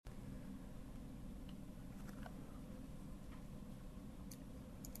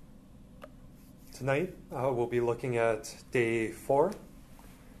Tonight we'll be looking at day 4.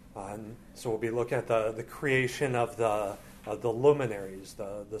 So we'll be looking at the creation of the luminaries,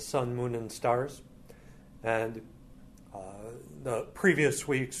 the sun, moon, and stars. And the previous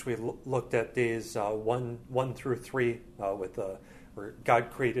weeks we looked at days 1 through 3 where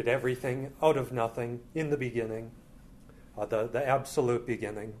God created everything out of nothing in the beginning, the absolute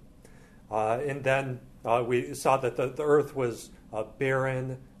beginning. And then we saw that the earth was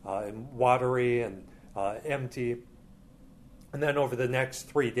barren and watery and empty. And then over the next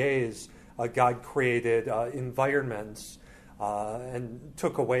 3 days, God created environments and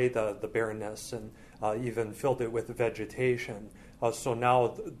took away the barrenness and even filled it with vegetation. So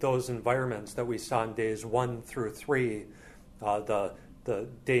now those environments that we saw in days 1 through 3, the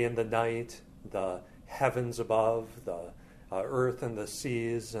day and the night, the heavens above, the earth and the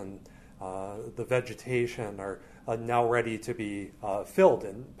seas, and the vegetation are now ready to be filled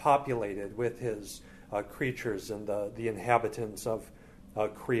and populated with his creatures and the inhabitants of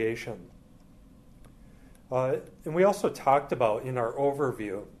creation. And we also talked about in our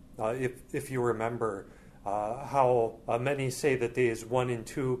overview, if you remember, how many say that days 1 and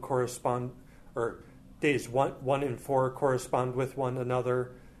 2 correspond, or days 1 and 4 correspond with one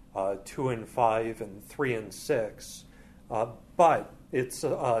another, 2 and 5 and 3 and 6. But it's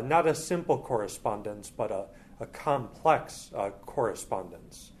not a simple correspondence, but a complex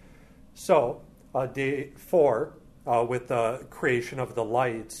correspondence. So, day 4, with the creation of the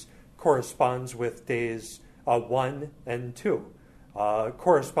lights, corresponds with days 1 and 2.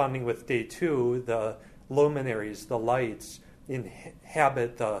 Corresponding with day 2, the luminaries, the lights,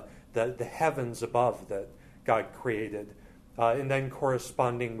 inhabit the heavens above that God created. And then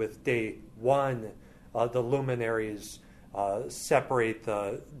corresponding with day 1, the luminaries separate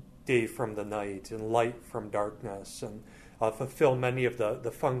the day from the night and light from darkness, and fulfill many of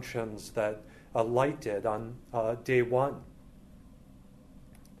the functions that light did on day 1.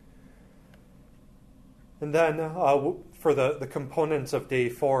 And then for the components of day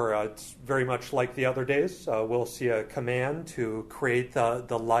 4, it's very much like the other days. We'll see a command to create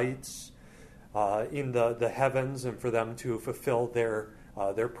the lights in the heavens and for them to fulfill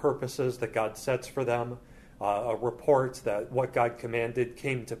their purposes that God sets for them. A report that what God commanded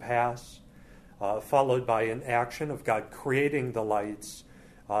came to pass, followed by an action of God creating the lights,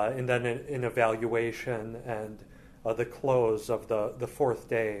 and then an evaluation and the close of the fourth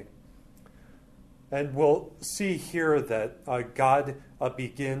day. And we'll see here that God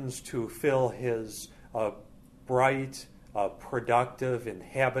begins to fill his bright, productive,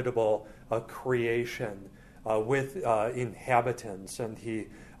 inhabitable creation with inhabitants, and he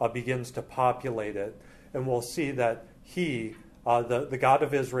begins to populate it. And we'll see that he, the God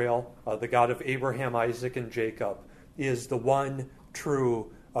of Israel, the God of Abraham, Isaac, and Jacob, is the one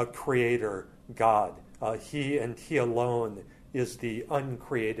true creator God. He and he alone is the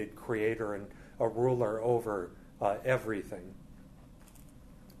uncreated creator and a ruler over everything.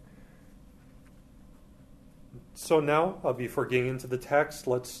 So now, before getting into the text,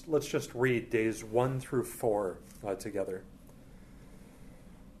 let's just read days 1 through 4 together.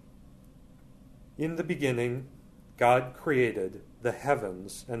 In the beginning, God created the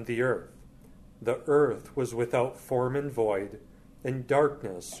heavens and the earth. The earth was without form and void, and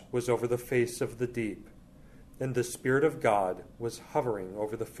darkness was over the face of the deep. And the Spirit of God was hovering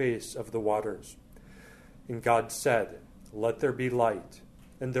over the face of the waters. And God said, "Let there be light."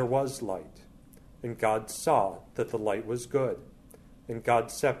 And there was light. And God saw that the light was good. And God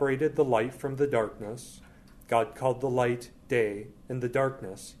separated the light from the darkness. God called the light day, and the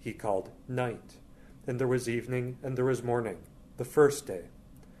darkness he called night. And there was evening, and there was morning, the first day.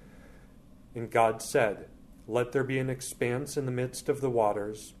 And God said, "Let there be an expanse in the midst of the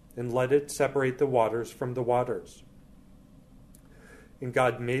waters, and let it separate the waters from the waters." And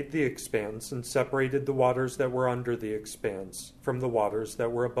God made the expanse and separated the waters that were under the expanse from the waters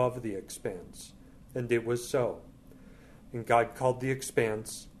that were above the expanse. And it was so. And God called the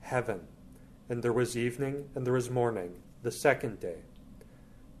expanse heaven. And there was evening, and there was morning, the second day.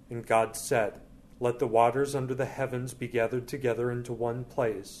 And God said, "Let the waters under the heavens be gathered together into one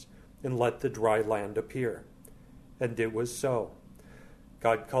place, and let the dry land appear." And it was so.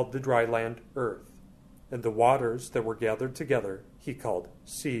 God called the dry land earth, and the waters that were gathered together he called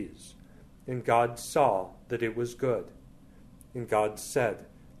seas. And God saw that it was good. And God said,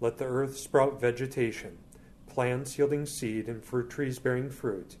 "Let the earth sprout vegetation, plants yielding seed, and fruit trees bearing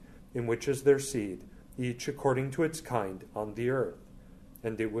fruit, in which is their seed, each according to its kind on the earth."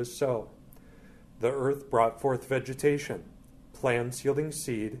 And it was so. The earth brought forth vegetation, plants yielding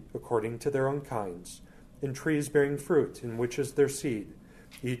seed according to their own kinds, and trees bearing fruit, in which is their seed,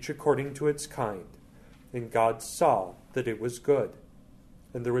 each according to its kind. And God saw that it was good.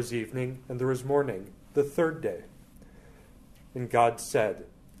 And there was evening, and there was morning, the third day. And God said,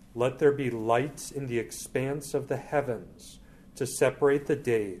 Let there be lights in the expanse of the heavens, to separate the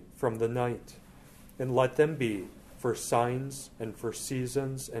day from the night, and let them be for signs, and for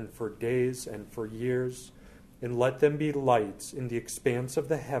seasons, and for days, and for years, and let them be lights in the expanse of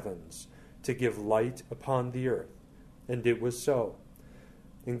the heavens, to give light upon the earth. And it was so.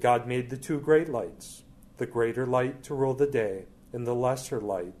 And God made the two great lights, the greater light to rule the day, and the lesser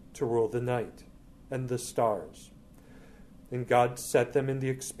light to rule the night, and the stars. And God set them in the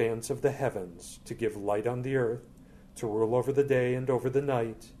expanse of the heavens, to give light on the earth, to rule over the day and over the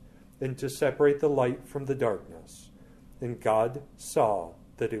night, and to separate the light from the darkness. And God saw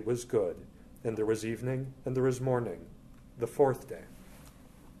that it was good. And there was evening, and there was morning, the fourth day.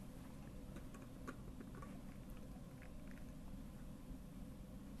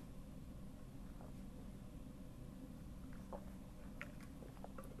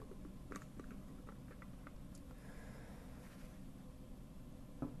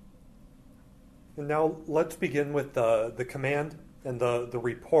 And now let's begin with the command and the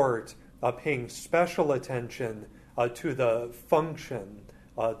report, paying special attention to the function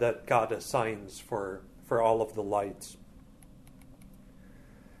that God assigns for all of the lights.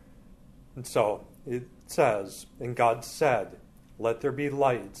 And so it says, And God said, Let there be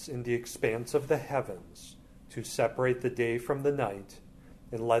lights in the expanse of the heavens, to separate the day from the night,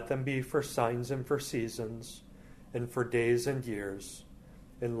 and let them be for signs and for seasons, and for days and years,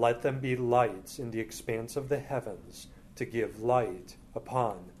 and let them be lights in the expanse of the heavens, to give light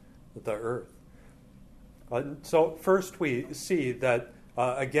upon the earth. So first we see that,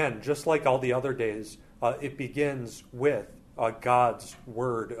 again, just like all the other days, it begins with God's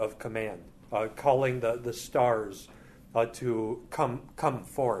word of command, calling the stars to come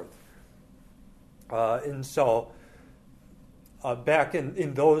forth. And so back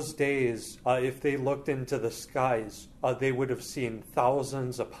in those days, if they looked into the skies, they would have seen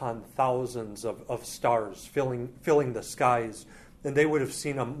thousands upon thousands of stars filling the skies, and they would have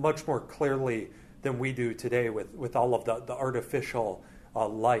seen them much more clearly than we do today with all of the artificial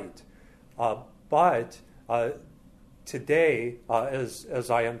light. But today, as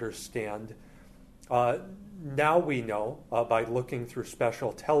I understand, now we know by looking through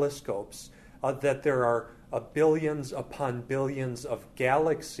special telescopes that there are billions upon billions of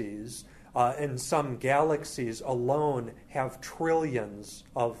galaxies, and some galaxies alone have trillions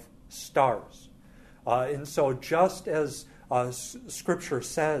of stars. And so just as Scripture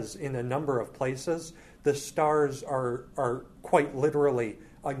says in a number of places, the stars are quite literally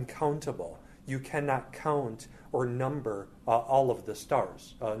uncountable. You cannot count or number all of the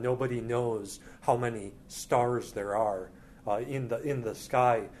stars. Nobody knows how many stars there are in the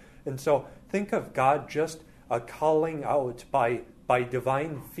sky. And so think of God just calling out by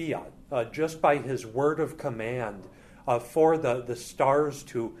divine fiat, just by his word of command, for the stars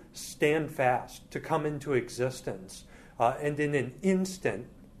to stand fast, to come into existence. And in an instant,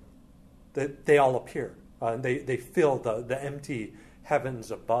 they all appear. They fill the empty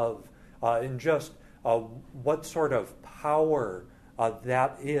heavens above. And just what sort of power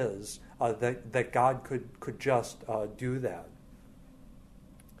that is, that God could just do that.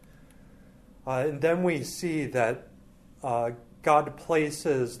 And then we see that God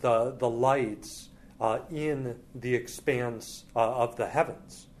places the lights in the expanse of the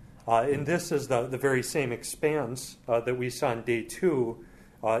heavens. And this is the very same expanse that we saw in day 2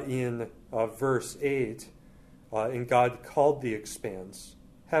 in verse 8. And God called the expanse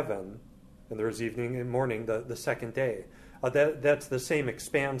heaven, and there was evening and morning the second day. That's the same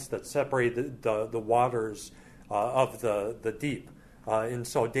expanse that separated the waters of the deep. And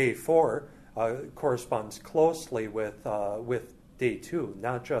so day 4 corresponds closely with day 2,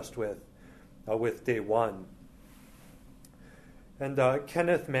 not just with day 1. And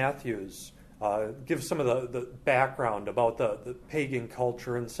Kenneth Matthews gives some of the background about the pagan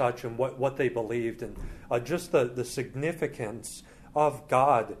culture and such, and what they believed, and just the significance of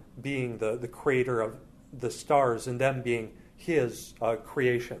God being the creator of the stars and them being his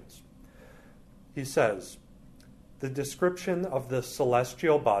creations. He says, the description of the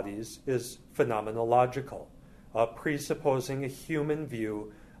celestial bodies is phenomenological, presupposing a human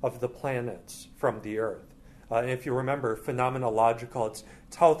view of the planets from the earth. And if you remember, phenomenological, it's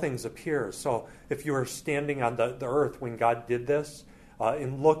how things appear. So if you were standing on the earth when God did this,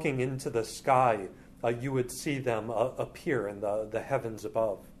 and looking into the sky, you would see them appear in the heavens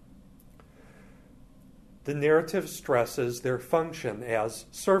above. The narrative stresses their function as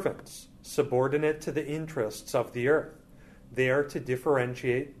servants, subordinate to the interests of the earth. They are to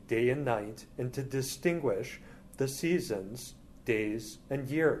differentiate day and night and to distinguish the seasons, days, and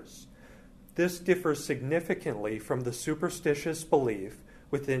years. This differs significantly from the superstitious belief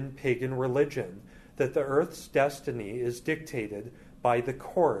within pagan religion that the earth's destiny is dictated by the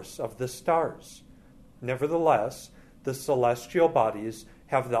course of the stars. Nevertheless, the celestial bodies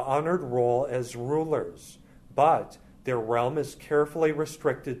have the honored role as rulers, but their realm is carefully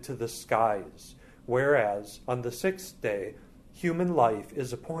restricted to the skies, whereas on the sixth day, human life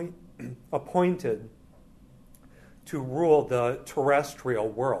is appointed to rule the terrestrial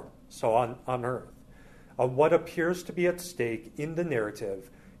world, so on earth. What appears to be at stake in the narrative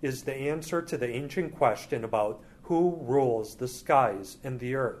is the answer to the ancient question about who rules the skies and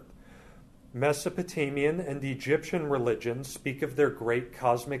the earth. Mesopotamian and Egyptian religions speak of their great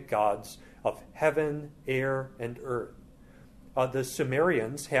cosmic gods of heaven, air, and earth. The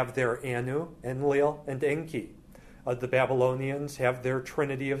Sumerians have their Anu, Enlil, and Enki. The Babylonians have their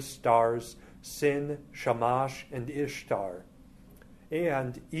trinity of stars, Sin, Shamash, and Ishtar.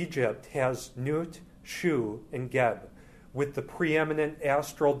 And Egypt has Nut, Shu, and Geb, with the preeminent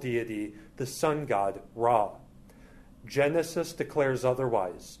astral deity, the sun god Ra. Genesis declares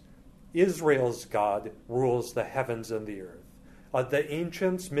otherwise. Israel's God rules the heavens and the earth. The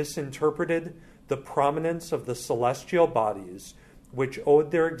ancients misinterpreted the prominence of the celestial bodies, which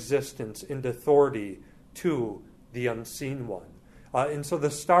owed their existence and authority to the unseen one. And so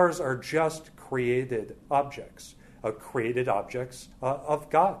the stars are just created objects of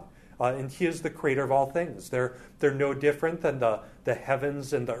God. And He is the creator of all things. They're no different than the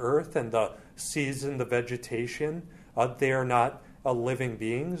heavens and the earth and the seas and the vegetation. They are not living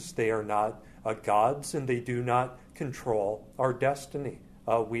beings. They are not gods, and they do not control our destiny.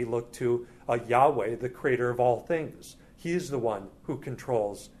 We look to Yahweh, the creator of all things. He is the one who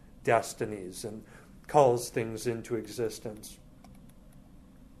controls destinies and calls things into existence.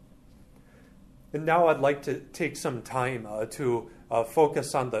 And now I'd like to take some time to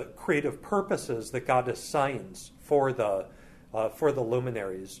focus on the creative purposes that God assigns for the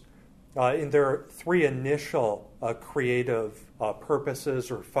luminaries. And there are three initial creative purposes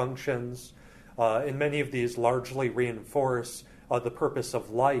or functions, and many of these largely reinforce the purpose of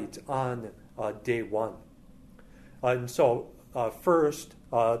light on day one. And so first,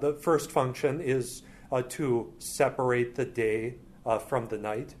 the first function is to separate the day from the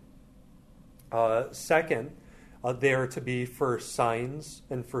night. Second, they are to be for signs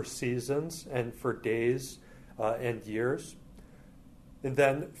and for seasons and for days and years. And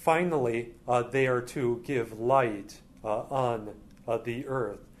then finally, they are to give light on the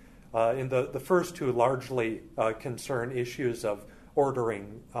earth. And the first two largely concern issues of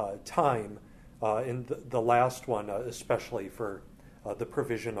ordering time, and the last one especially for the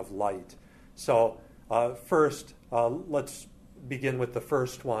provision of light. So first, let's begin with the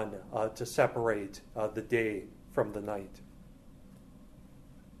first one, to separate the day from the night.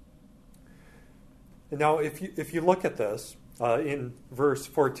 And now if you look at this, in verse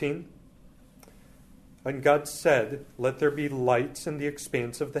 14, and God said, "Let there be lights in the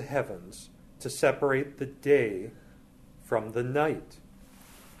expanse of the heavens to separate the day from the night."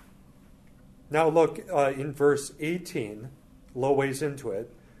 Now look in verse 18, a little ways into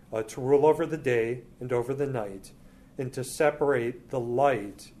it, to rule over the day and over the night, and to separate the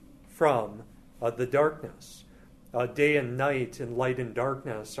light from the darkness. Day and night and light and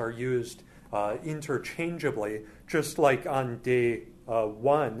darkness are used interchangeably, just like on day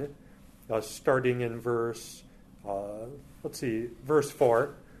 1, starting in verse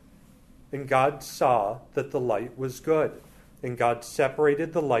 4. And God saw that the light was good, and God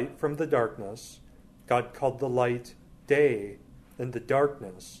separated the light from the darkness. God called the light day, and the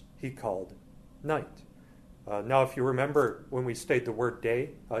darkness He called night. Now, if you remember when we studied the word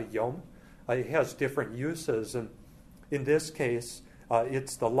day, yom, it has different uses, and in this case,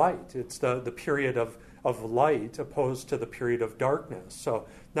 it's the light. It's the period of light opposed to the period of darkness. So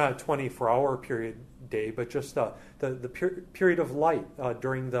not a 24-hour period day, but just the period of light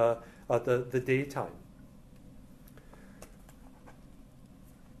during the daytime.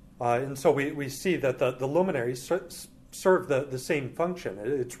 And so we see that the luminaries serve the same function.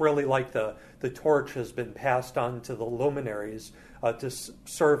 It's really like the torch has been passed on to the luminaries to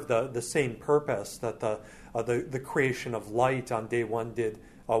serve the same purpose that the creation of light on day 1 did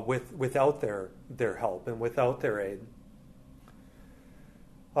without their help and without their aid.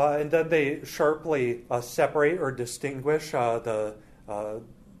 And then they sharply separate or distinguish the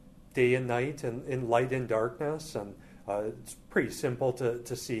day and night and in light and darkness. And it's pretty simple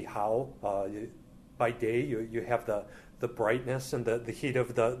to see how. By day, you have the brightness and the heat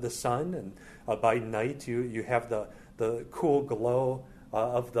of the sun, and by night you have the cool glow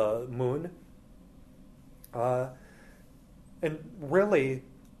of the moon. And really,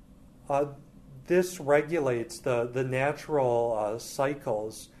 this regulates the natural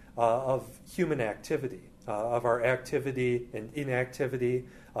cycles of human activity, of our activity and inactivity,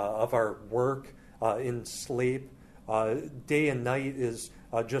 of our work, in sleep. Day and night is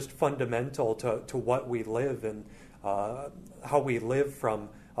just fundamental to what we live and how we live from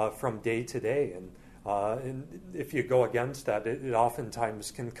day to day. And if you go against that, it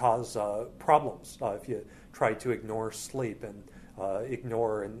oftentimes can cause problems if you try to ignore sleep and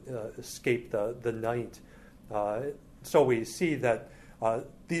ignore and escape the night. So we see that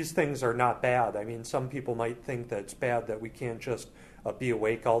these things are not bad. I mean, some people might think that it's bad that we can't just be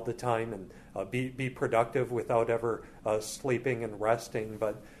awake all the time and be productive without ever sleeping and resting.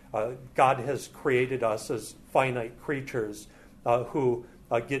 But God has created us as finite creatures who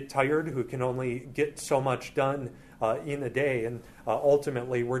get tired, who can only get so much done in a day, and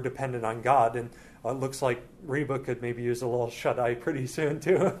ultimately we're dependent on God. And it looks like Reba could maybe use a little shut-eye pretty soon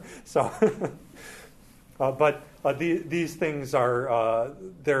too. So, but these things are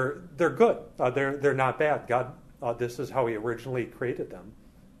they're good. They're not bad. God, this is how He originally created them.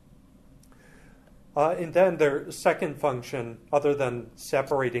 And then their second function, other than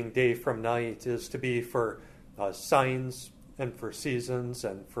separating day from night, is to be for signs and for seasons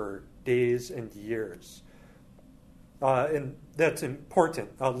and for days and years. And that's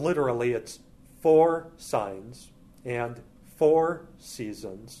important. Literally, it's 4 signs and 4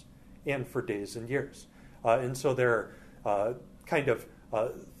 seasons and for days and years. And so there are kind of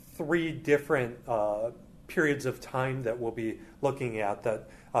 3 different periods of time that we'll be looking at that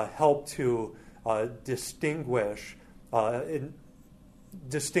help to distinguish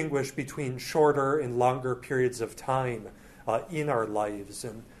between shorter and longer periods of time in our lives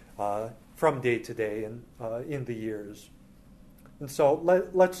and from day to day and in the years. And so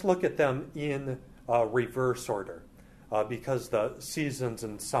let's look at them in reverse order because the seasons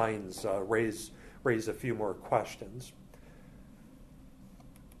and signs raise a few more questions.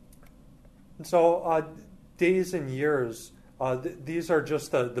 And so days and years, these are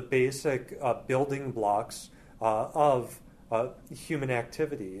just the basic building blocks of human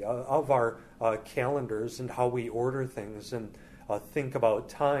activity, of our calendars and how we order things and think about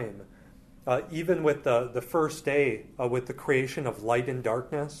time. Even with the first day, with the creation of light and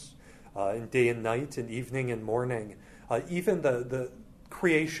darkness, and day and night, and evening and morning, even the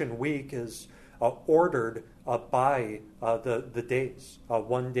creation week is ordered by the days,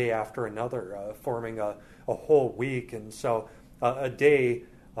 one day after another, forming a whole week. And so a day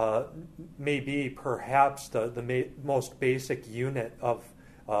may be perhaps the most basic unit of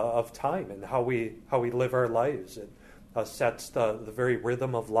time and how we live our lives. It sets the very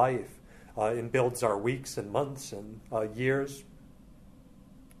rhythm of life and builds our weeks and months and years.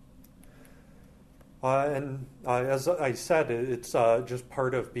 And as I said, it's just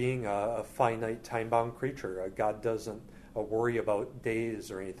part of being a finite, time-bound creature. God doesn't worry about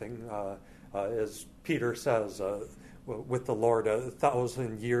days or anything. As Peter says, with the Lord,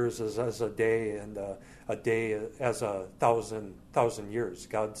 1,000 years is as a day, and a day as 1,000 years.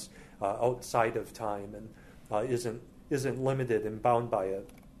 God's outside of time and isn't limited and bound by it.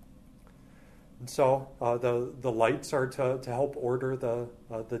 And so the lights are to help order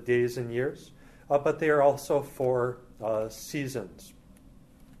the days and years. But they are also for seasons.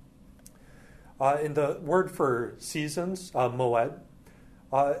 In the word for seasons, moed,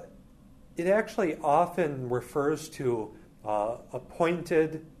 it actually often refers to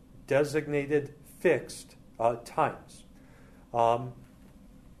appointed, designated, fixed times. And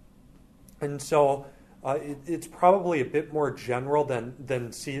so it's probably a bit more general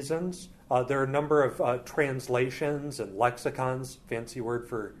than seasons. There are a number of translations and lexicons, fancy word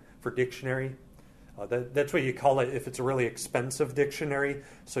for dictionary. That's what you call it if it's a really expensive dictionary,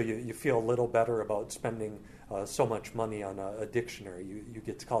 so you feel a little better about spending so much money on a dictionary. You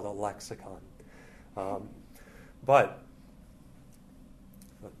get to call it a lexicon. But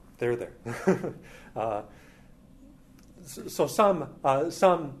they're there. So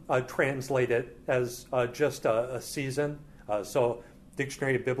some translate it as just a season. So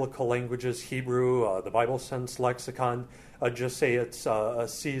Dictionary of Biblical Languages, Hebrew, the Bible Sense Lexicon, just say it's a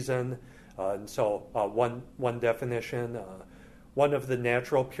season. And so one definition, one of the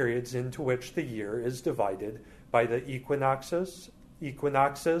natural periods into which the year is divided by the equinoxes,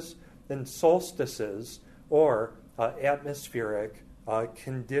 and solstices, or atmospheric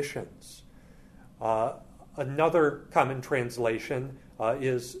conditions. Another common translation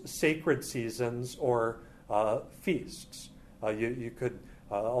is sacred seasons or feasts. You could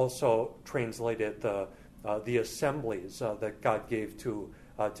also translate it the assemblies that God gave to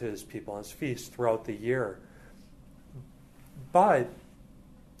his people as feasts throughout the year. But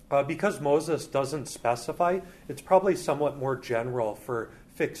because Moses doesn't specify, it's probably somewhat more general for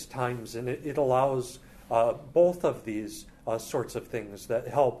fixed times, and it allows both of these sorts of things that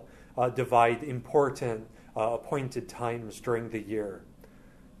help divide important appointed times during the year.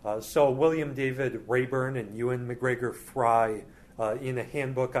 So William David Rayburn and Ewan McGregor Fry in a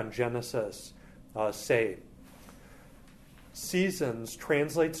handbook on Genesis say, seasons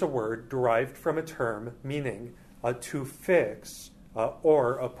translates a word derived from a term meaning to fix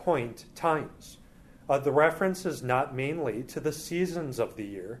or appoint times. The reference is not mainly to the seasons of the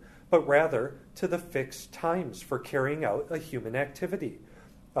year, but rather to the fixed times for carrying out a human activity,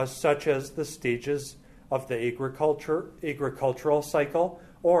 such as the stages of the agricultural cycle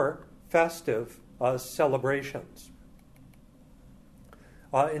or festive celebrations.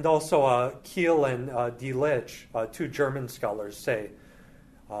 And also Kiel and Delitzsch, two German scholars, say,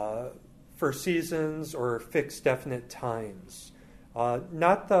 for seasons or fixed definite times,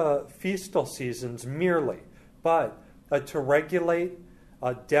 not the feastal seasons merely, but to regulate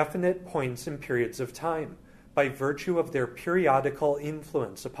definite points and periods of time by virtue of their periodical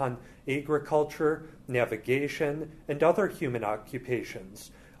influence upon agriculture, navigation, and other human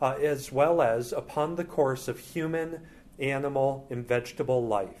occupations, as well as upon the course of human, animal, and vegetable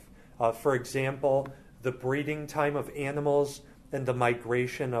life. For example, the breeding time of animals and the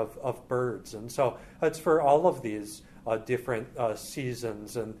migration of birds. And so it's for all of these different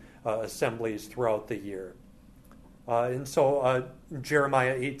seasons and assemblies throughout the year. And so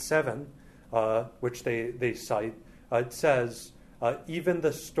Jeremiah 8:7, which they cite, it says, even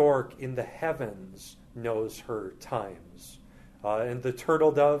the stork in the heavens knows her times. And the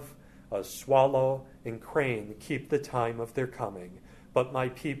turtle dove, swallow, and crane keep the time of their coming. But my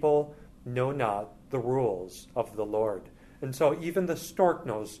people know not the rules of the Lord. And so even the stork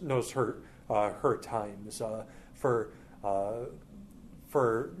knows her times for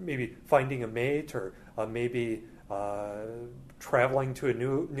maybe finding a mate or maybe traveling to a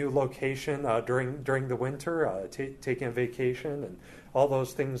new location during the winter, taking a vacation, and all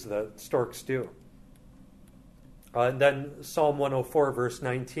those things that storks do. And then Psalm 104, verse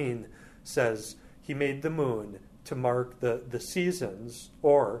 19 says, he made the moon to mark the seasons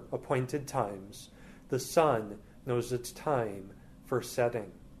or appointed times. The sun knows its time for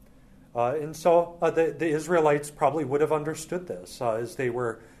setting. And so the Israelites probably would have understood this as they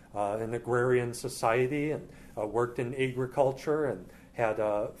were an agrarian society and worked in agriculture and had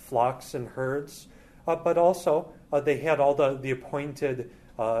flocks and herds. But also they had all the appointed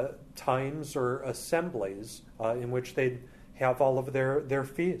times or assemblies in which they'd have all of their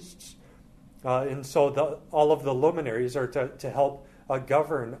feasts. And so all of the luminaries are to help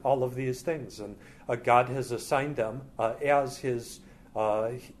govern all of these things. And God has assigned them as his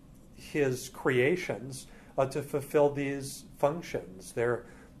creations to fulfill these functions. They're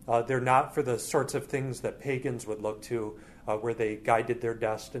not for the sorts of things that pagans would look to, where they guided their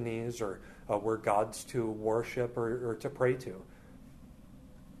destinies or were gods to worship or to pray to.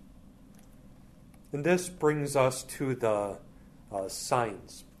 And this brings us to the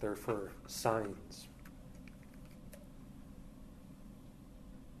signs. They're for signs.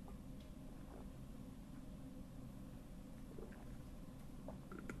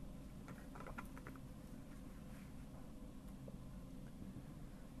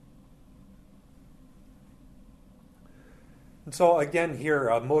 And so again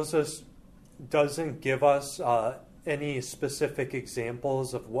here, Moses doesn't give us any specific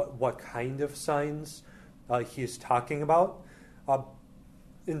examples of what kind of signs he's talking about.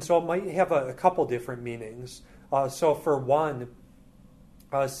 And so it might have a couple different meanings. So for one,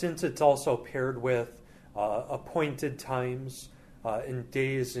 since it's also paired with appointed times and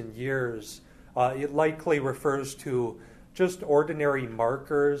days and years, it likely refers to just ordinary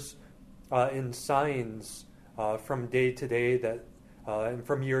markers and signs from day to day that and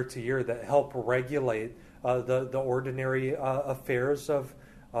from year to year that help regulate the ordinary affairs of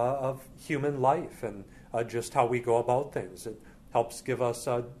human life and just how we go about things. It helps give us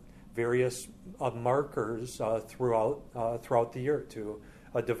various markers throughout the year to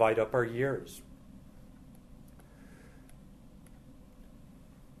divide up our years.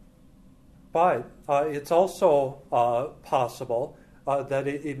 But it's also possible that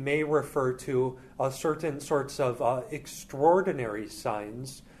it may refer to certain sorts of extraordinary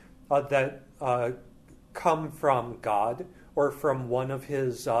signs that come from God or from one of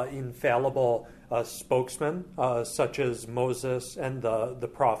his infallible spokesmen, such as Moses and the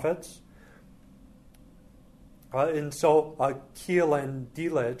prophets. And so Kiel and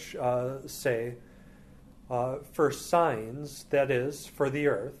Delitzsch say, for signs, that is, for the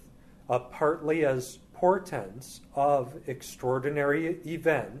earth, partly as portents of extraordinary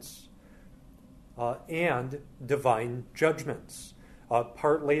events and divine judgments,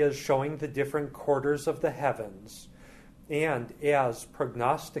 partly as showing the different quarters of the heavens, and as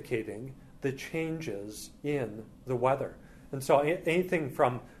prognosticating the changes in the weather. And so anything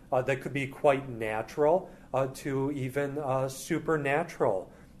from that could be quite natural to even supernatural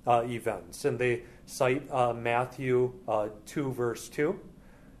events. And they cite Matthew 2, verse 2.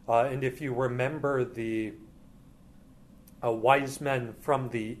 And if you remember the wise men from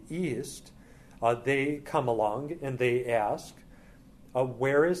the east, they come along and they ask,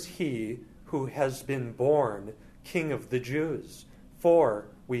 where is he who has been born King of the Jews? For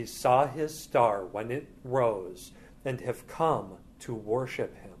we saw his star when it rose and have come to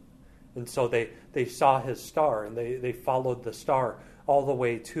worship him. And so they saw his star, and they followed the star all the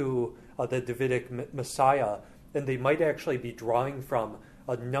way to the Davidic Messiah. And they might actually be drawing from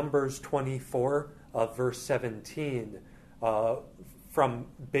Numbers 24, verse 17, from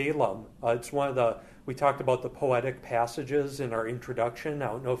Balaam. It's one of we talked about the poetic passages in our introduction. I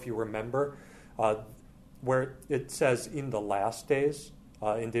don't know if you remember, where it says, in the last days,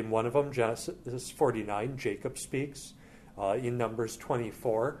 and in one of them, Genesis 49, Jacob speaks. In Numbers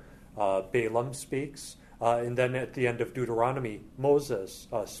 24, Balaam speaks. And then at the end of Deuteronomy, Moses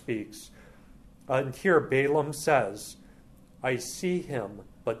speaks. And here Balaam says, I see him,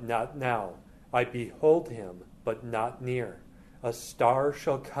 but not now. I behold him, but not near. A star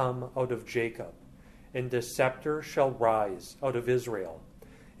shall come out of Jacob, and a scepter shall rise out of Israel.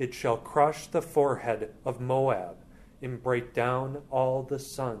 It shall crush the forehead of Moab, and break down all the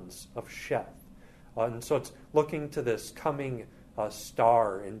sons of Sheth. And so it's looking to this coming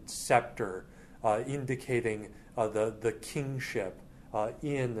star and scepter, indicating the kingship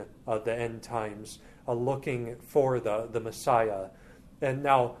in the end times, looking for the Messiah. And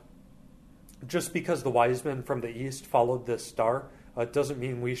now, just because the wise men from the east followed this star, doesn't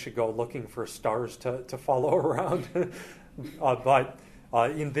mean we should go looking for stars to follow around. But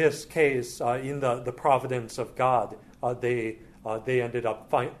in this case, in the providence of God, they ended up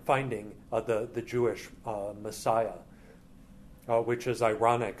finding the Jewish Messiah, which is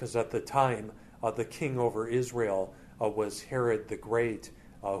ironic because at the time the king over Israel was Herod the Great,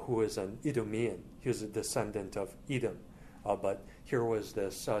 who was an Idumean. He was a descendant of Edom. But here was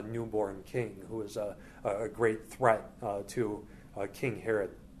this newborn king who was a great threat to King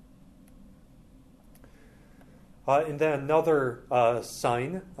Herod. And then another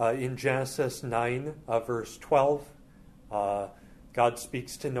sign in Genesis 9, verse 12. God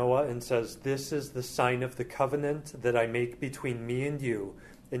speaks to Noah and says, this is the sign of the covenant that I make between me and you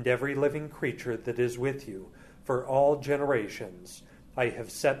and every living creature that is with you for all generations. I have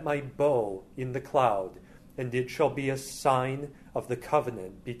set my bow in the cloud, and it shall be a sign of the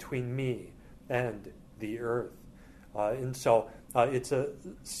covenant between me and the earth. And so it's a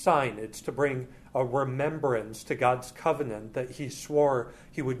sign. It's to bring a remembrance to God's covenant that he swore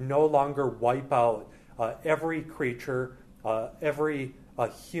he would no longer wipe out every creature, every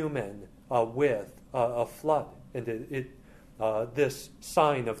human with a flood. And this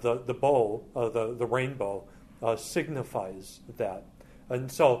sign of the bow, the rainbow, signifies that. And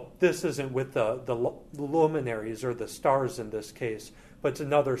so this isn't with the luminaries or the stars in this case, but it's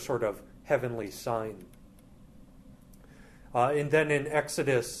another sort of heavenly sign. And then in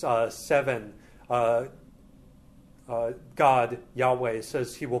Exodus 7, God, Yahweh,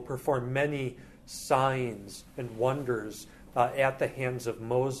 says he will perform many signs and wonders at the hands of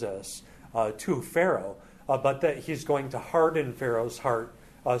Moses to Pharaoh, but that he's going to harden Pharaoh's heart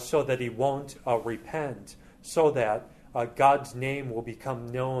so that he won't repent, so that God's name will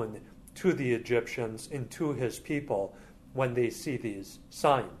become known to the Egyptians and to his people when they see these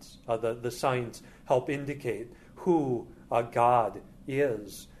signs. The signs help indicate who God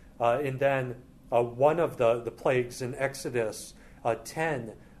is. And then one of the plagues in Exodus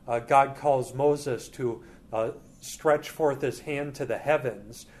 10, God calls Moses to stretch forth his hand to the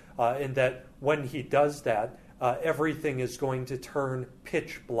heavens, and that when he does that, everything is going to turn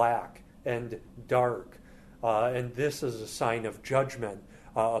pitch black and dark. And this is a sign of judgment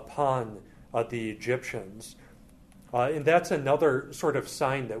upon the Egyptians. And that's another sort of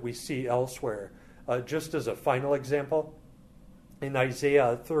sign that we see elsewhere. Just as a final example, in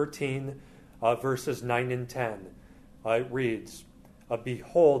Isaiah 13, verses 9 and 10, it reads,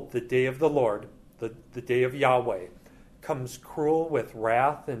 Behold, the day of the Lord, the day of Yahweh, comes cruel with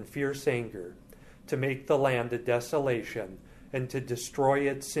wrath and fierce anger, to make the land a desolation, and to destroy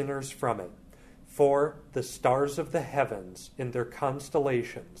its sinners from it. For the stars of the heavens in their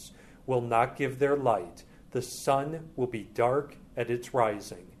constellations will not give their light. The sun will be dark at its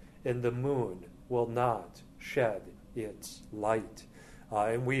rising, and the moon will not shed its light.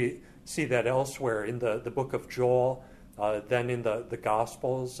 And we see that elsewhere in the book of Joel, then in the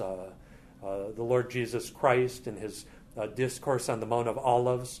Gospels. The Lord Jesus Christ in his discourse on the Mount of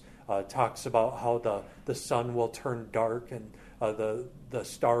Olives talks about how the sun will turn dark and the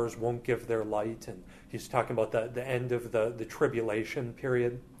stars won't give their light. And he's talking about the end of the tribulation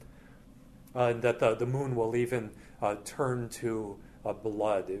period. And that the moon will even turn to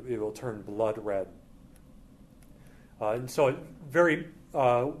blood. It will turn blood red. And so it very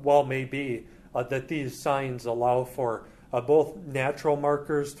well may be that these signs allow for both natural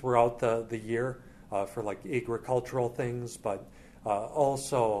markers throughout the year for like agricultural things, but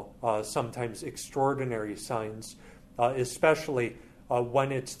also sometimes extraordinary signs, especially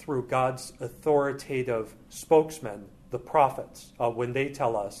when it's through God's authoritative spokesmen, the prophets. When they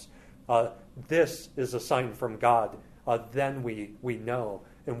tell us, this is a sign from God, then we know,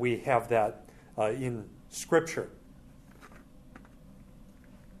 and we have that in Scripture.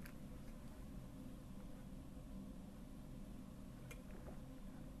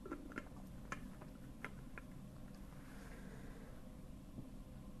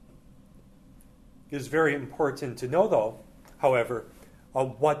 It is very important to know, though, however,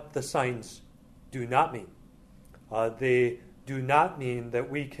 what the signs do not mean. They do not mean that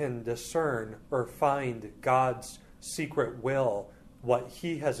we can discern or find God's secret will, what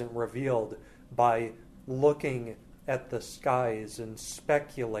he hasn't revealed, by looking at the skies and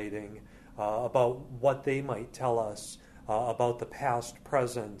speculating about what they might tell us about the past,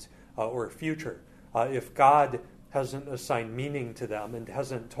 present, or future. If God hasn't assigned meaning to them and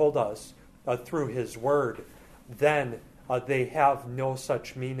hasn't told us through his word, then they have no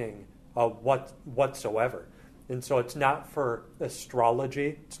such meaning whatsoever. And so it's not for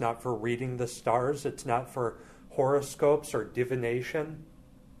astrology, it's not for reading the stars, it's not for horoscopes or divination,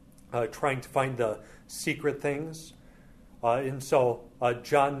 trying to find the secret things. And so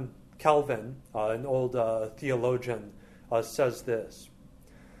John Calvin, an old theologian, says this: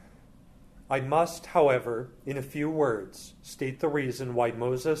 I must, however, in a few words, state the reason why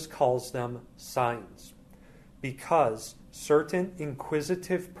Moses calls them signs. Because certain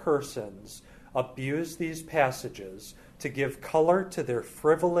inquisitive persons abuse these passages to give color to their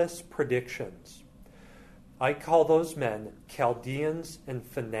frivolous predictions. I call those men Chaldeans and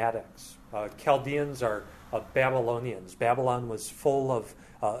fanatics. Chaldeans are Babylonians. Babylon was full of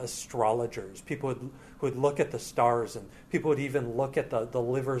astrologers, people who would look at the stars, and people would even look at the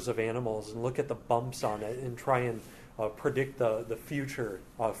livers of animals and look at the bumps on it and try and predict the future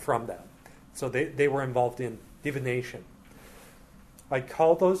from that. So they were involved in divination. I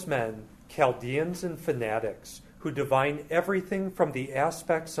call those men Chaldeans and fanatics who divine everything from the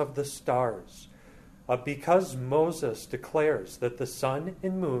aspects of the stars. Because Moses declares that the sun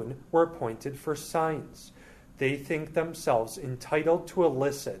and moon were appointed for signs, they think themselves entitled to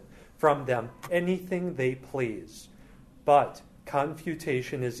elicit from them anything they please. But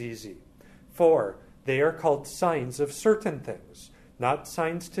confutation is easy, for they are called signs of certain things, not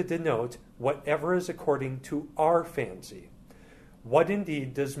signs to denote whatever is according to our fancy. What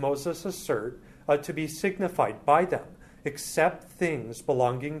indeed does Moses assert to be signified by them, except things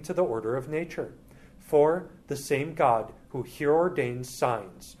belonging to the order of nature? For the same God who here ordains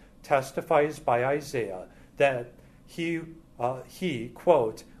signs testifies by Isaiah that he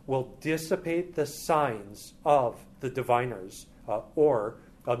quote, will dissipate the signs of the diviners, or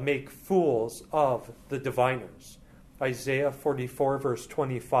make fools of the diviners. Isaiah 44, verse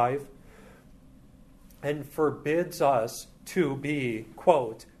 25, and forbids us to be,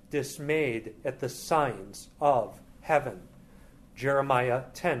 quote, dismayed at the signs of heaven. Jeremiah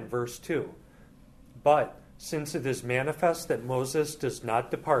 10, verse 2. But since it is manifest that Moses does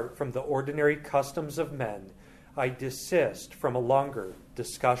not depart from the ordinary customs of men, I desist from a longer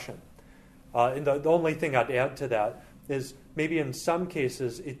discussion. And the only thing I'd add to that is maybe in some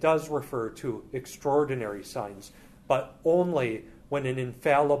cases it does refer to extraordinary signs, but only when an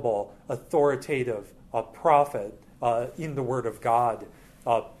infallible, authoritative prophet in the Word of God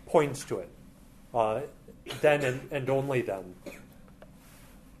points to it. Then and only then.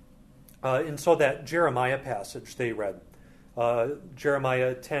 And so that Jeremiah passage they read,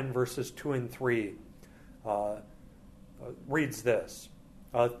 Jeremiah 10, verses 2 and 3, reads this: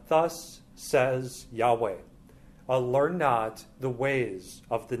 Thus says Yahweh, learn not the ways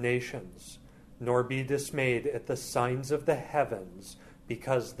of the nations, nor be dismayed at the signs of the heavens,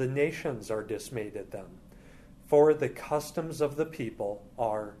 because the nations are dismayed at them. For the customs of the people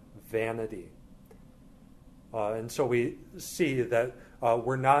are vanity, And so we see that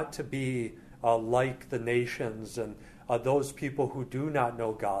we're not to be like the nations and those people who do not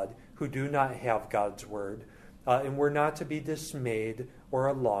know God, who do not have God's word. And we're not to be dismayed or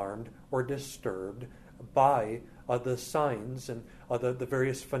alarmed or disturbed by the signs and the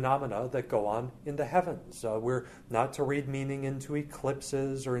various phenomena that go on in the heavens. We're not to read meaning into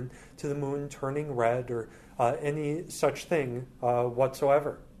eclipses or into the moon turning red or any such thing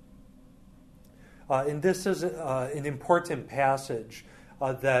whatsoever. And this is an important passage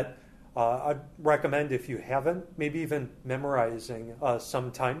that I'd recommend, if you haven't, maybe even memorizing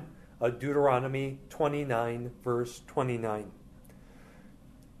sometime. Deuteronomy 29, verse 29.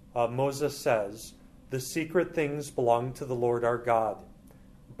 Moses says, "The secret things belong to the Lord our God,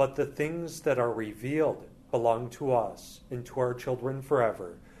 but the things that are revealed belong to us and to our children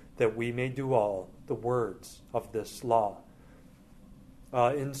forever, that we may do all the words of this law."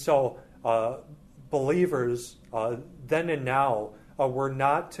 And so believers then and now were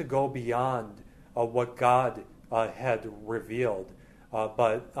not to go beyond what God had revealed.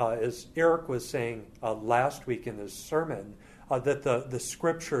 But as Eric was saying last week in his sermon, that the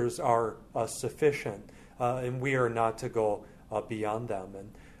scriptures are sufficient, and we are not to go beyond them.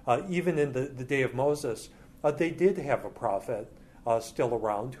 And even in the day of Moses, they did have a prophet still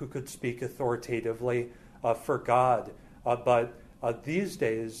around who could speak authoritatively for God. But these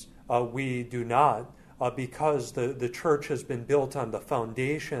days, we do not, because the church has been built on the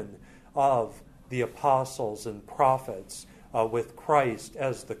foundation of the apostles and prophets, with Christ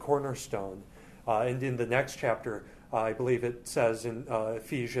as the cornerstone. And in the next chapter, I believe it says in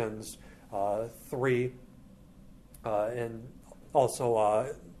Ephesians 3 and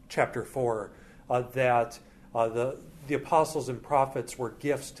also chapter 4 that the apostles and prophets were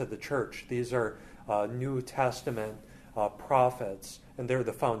gifts to the church. These are New Testament prophets, and they're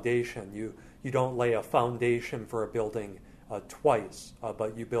the foundation. You don't lay a foundation for a building twice,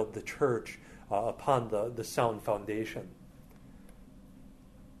 but you build the church upon the sound foundation.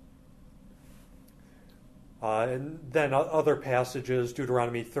 And then other passages,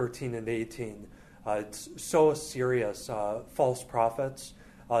 Deuteronomy 13 and 18. It's so serious, false prophets,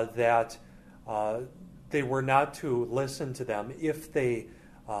 that they were not to listen to them if they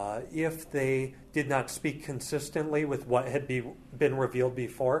did not speak consistently with what had been revealed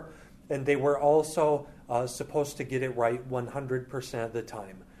before. And they were also supposed to get it right 100% of the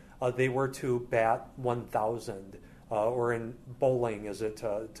time. They were to bat 1,000. Or in bowling, is it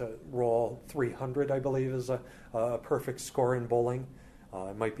to roll 300, I believe, is a perfect score in bowling.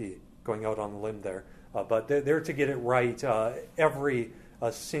 I might be going out on a limb there. But they're to get it right every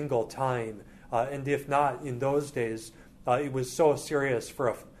single time. And if not, in those days, it was so serious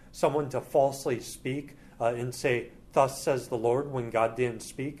for someone to falsely speak and say, "Thus says the Lord," when God didn't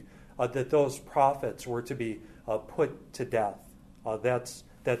speak, that those prophets were to be put to death. That's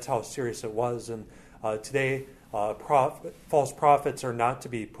how serious it was. And today, false prophets are not to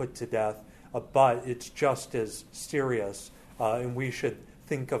be put to death, but it's just as serious, and we should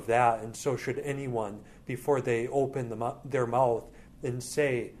think of that, and so should anyone before they open their mouth and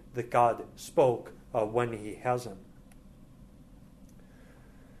say that God spoke when he hasn't.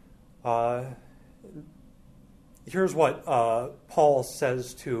 Here's what Paul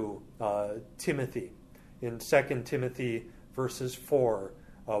says to Timothy in 2 Timothy verses 4,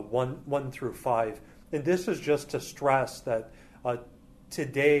 1 through 5. And this is just to stress that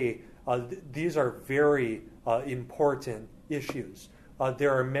today these are very important issues.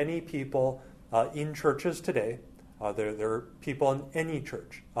 There are many people in churches today. There are people in any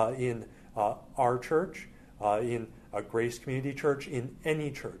church, in our church, in a Grace Community Church, in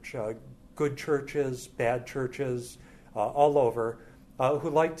any church, good churches, bad churches, all over, who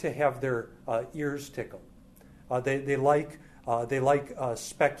like to have their ears tickled. They like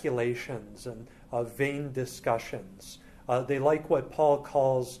speculations and vain discussions. They like what Paul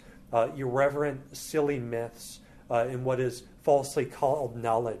calls irreverent, silly myths and what is falsely called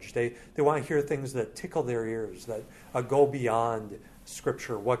knowledge. They want to hear things that tickle their ears, that go beyond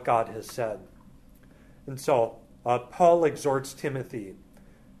Scripture, what God has said. And so Paul exhorts Timothy,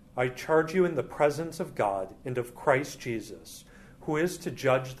 "I charge you in the presence of God and of Christ Jesus, who is to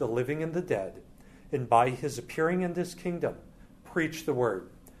judge the living and the dead, and by his appearing in his kingdom, preach the word.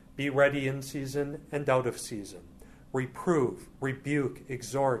 Be ready in season and out of season. Reprove, rebuke,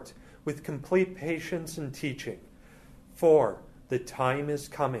 exhort, with complete patience and teaching. For the time is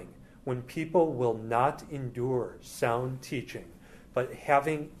coming when people will not endure sound teaching, but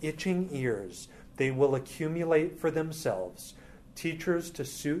having itching ears, they will accumulate for themselves teachers to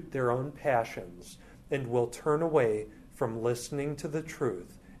suit their own passions, and will turn away from listening to the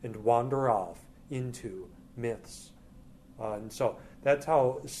truth and wander off into myths. And so that's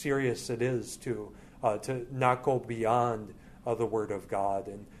how serious it is to not go beyond the Word of God,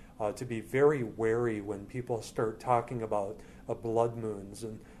 and to be very wary when people start talking about blood moons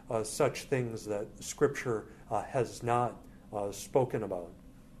and such things that Scripture has not spoken about.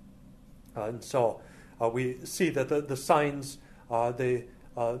 And so we see that the signs, they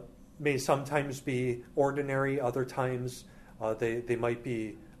may sometimes be ordinary, other times they might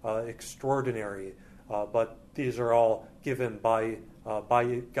be extraordinary, but these are all given by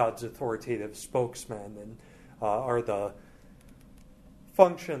God's authoritative spokesman, and are the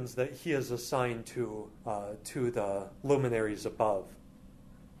functions that he has assigned to the luminaries above.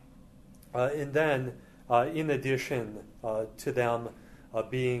 And then, in addition to them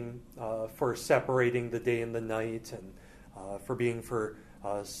being for separating the day and the night, and for being for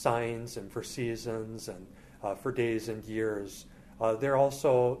signs and for seasons and for days and years, they're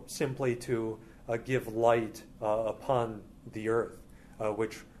also simply to give light upon the earth,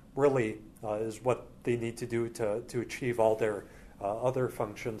 which really is what they need to do to achieve all their other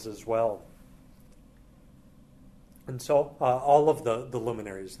functions as well. And so all of the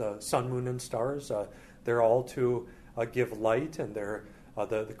luminaries, the sun, moon, and stars, they're all to give light, and they're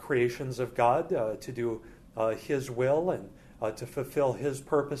the creations of God to do His will and to fulfill His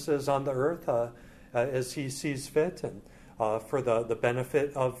purposes on the earth as He sees fit, and for the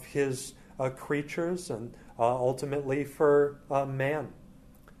benefit of His creatures, and ultimately for man.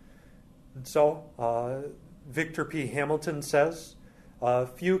 And so Victor P. Hamilton says,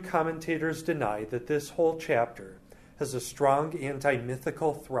 few commentators deny that this whole chapter has a strong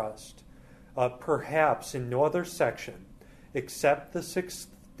anti-mythical thrust. Perhaps in no other section, except the sixth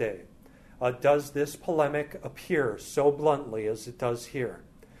day, does this polemic appear so bluntly as it does here.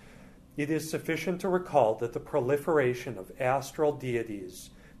 It is sufficient to recall that the proliferation of astral deities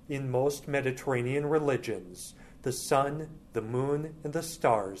in most Mediterranean religions, the sun, the moon, and the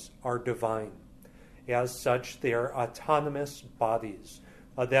stars, are divine. As such, they are autonomous bodies.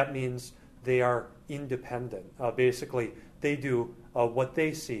 That means they are independent. Basically, they do what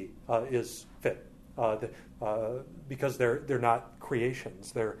they see is fit, because they're not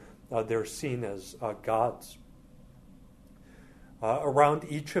creations. They're seen as gods. Around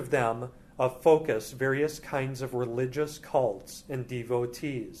each of them focus various kinds of religious cults and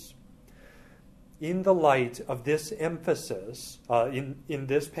devotees. In the light of this emphasis in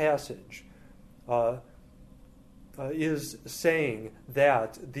this passage, is saying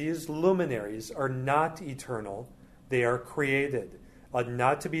that these luminaries are not eternal, they are created,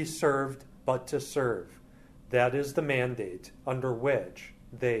 not to be served, but to serve. That is the mandate under which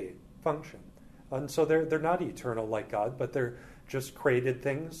they function. And so they're not eternal like God, but they're just created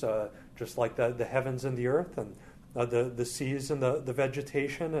things, just like the heavens and the earth, and the seas and the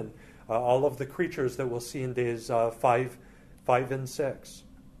vegetation, and all of the creatures that we'll see in days 5 and 6.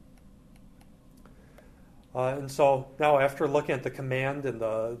 And so now, after looking at the command and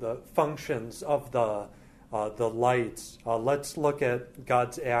the functions of the lights, let's look at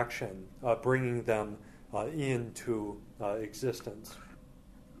God's action, bringing them into existence.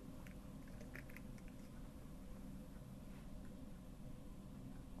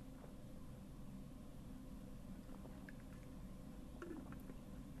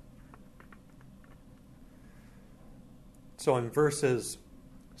 So in verses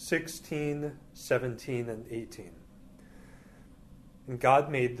 16, 17, and 18. And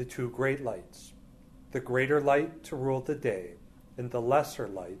God made the two great lights, the greater light to rule the day, and the lesser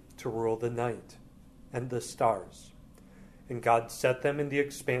light to rule the night, and the stars. And God set them in the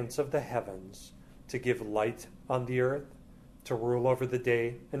expanse of the heavens to give light on the earth, to rule over the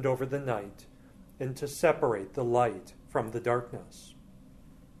day and over the night, and to separate the light from the darkness.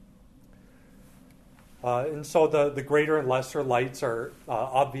 And so the greater and lesser lights are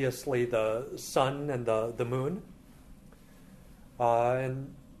obviously the sun and the moon.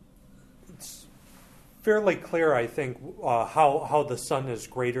 And it's fairly clear, I think, how the sun is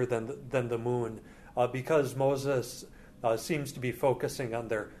greater than the moon, because Moses seems to be focusing on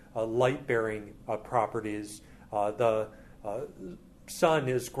their light-bearing properties. The sun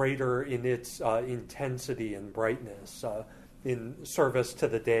is greater in its intensity and brightness in service to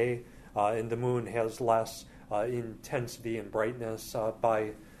the day. And the moon has less intensity and brightness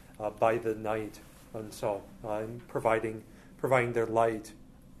by the night, and so providing their light.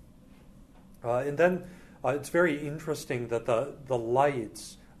 And then it's very interesting that the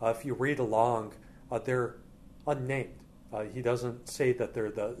lights, if you read along, they're unnamed. He doesn't say that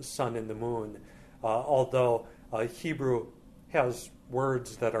they're the sun and the moon, although Hebrew has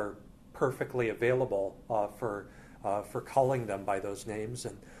words that are perfectly available for calling them by those names,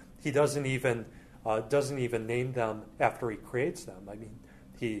 and he doesn't even doesn't even name them after he creates them. I mean,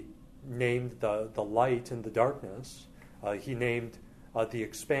 he named the light and the darkness. He named the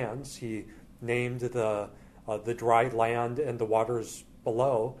expanse. He named the dry land and the waters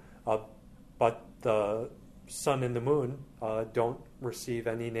below. But the sun and the moon don't receive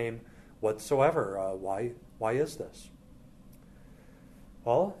any name whatsoever. Why is this?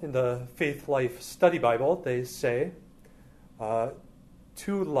 Well, in the Faith Life Study Bible, they say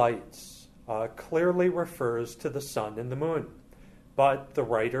two lights clearly refers to the sun and the moon, but the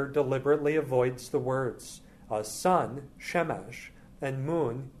writer deliberately avoids the words sun, Shemesh, and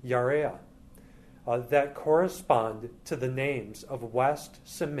moon, Yareah, that correspond to the names of West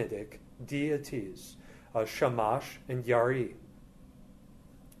Semitic deities, Shamash and Yari.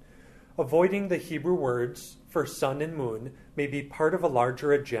 Avoiding the Hebrew words for sun and moon may be part of a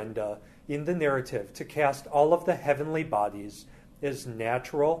larger agenda in the narrative to cast all of the heavenly bodies as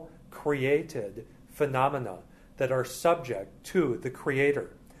natural, created phenomena that are subject to the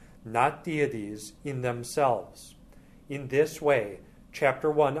Creator, not deities in themselves. In this way,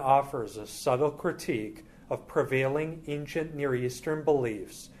 Chapter 1 offers a subtle critique of prevailing ancient Near Eastern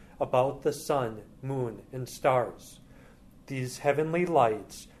beliefs about the sun, moon, and stars. These heavenly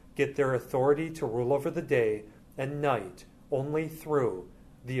lights get their authority to rule over the day and night only through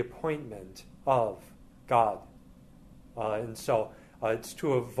the appointment of God. And so it's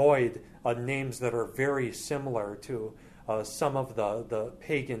to avoid names that are very similar to some of the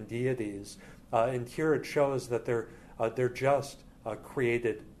pagan deities. And here it shows that they're just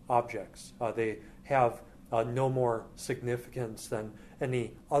created objects. They have no more significance than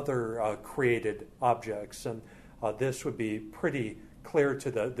any other created objects. And this would be pretty clear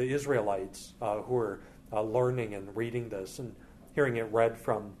to the Israelites who are learning and reading this and hearing it read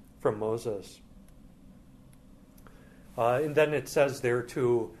from Moses. And then it says there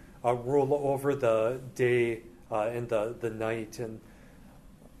to rule over the day and the night. And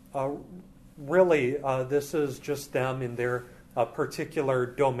really, this is just them in their particular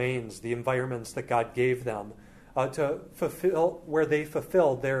domains, the environments that God gave them, to fulfill, where they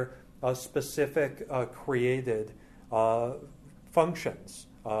fulfilled their specific created functions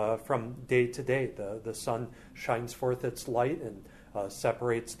from day to day. The sun shines forth its light and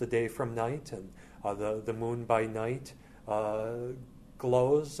separates the day from night, and the moon by night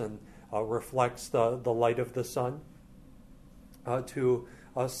glows and reflects the light of the sun to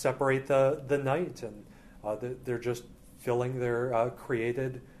separate the night, and they're just filling their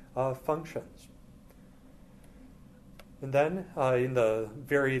created functions. And then in the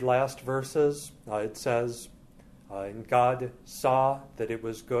very last verses, it says, and God saw that it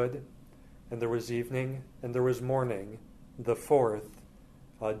was good, and there was evening, and there was morning, the fourth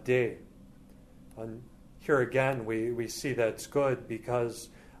day. And here again, we see that it's good because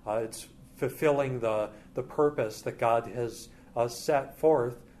it's fulfilling the purpose that God has set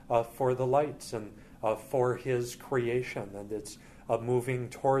forth for the lights and for His creation. And it's moving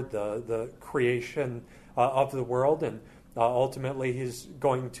toward the creation of the world. And ultimately, He's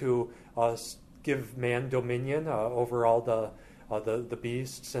going to give man dominion over all the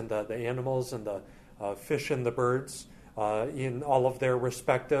beasts and the animals and the fish and the birds in all of their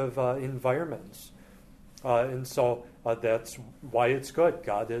respective environments. And so that's why it's good.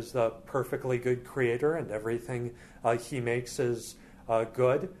 God is the perfectly good creator, and everything He makes is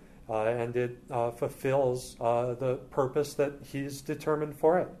good, and it fulfills the purpose that He's determined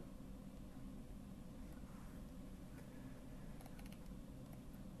for it.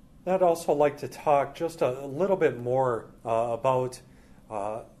 I'd also like to talk just a little bit more about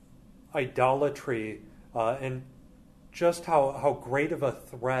idolatry and just how great of a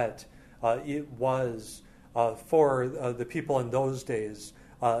threat it was for the people in those days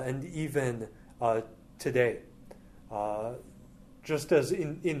and even today. Just as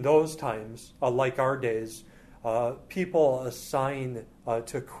in those times, like our days, people assign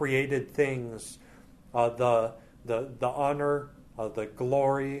to created things the honor, the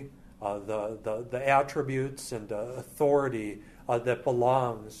glory, the attributes and authority that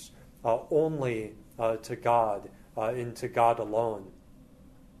belongs only to God and to God alone.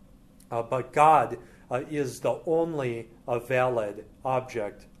 But God is the only valid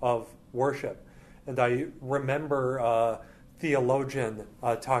object of worship. And I remember a theologian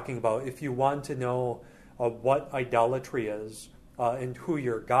talking about, if you want to know what idolatry is and who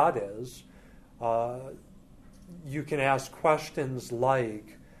your God is, you can ask questions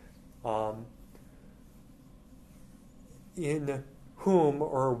like, in whom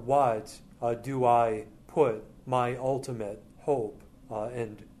or what do I put my ultimate hope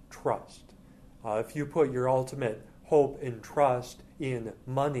and trust? If you put your ultimate hope and trust in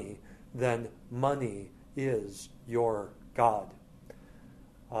money, then money is your God.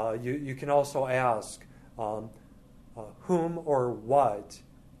 You can also ask, whom or what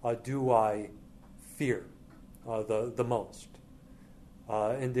do I fear the most?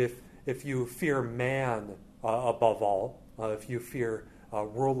 And if you fear man above all, if you fear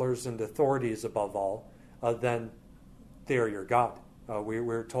rulers and authorities above all, then they are your God.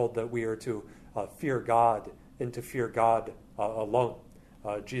 We're told that we are to fear God and to fear God alone.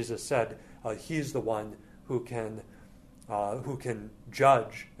 Jesus said he's the one who can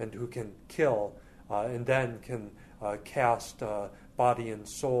judge and who can kill and then can cast body and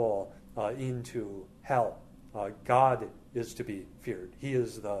soul into hell. God is to be feared. He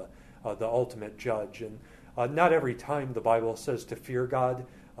is the ultimate judge. And not every time the Bible says to fear God,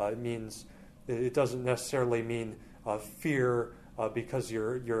 it doesn't necessarily mean fear because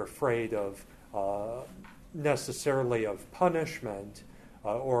you're afraid of necessarily of punishment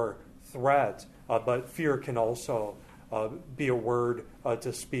or threat, but fear can also be a word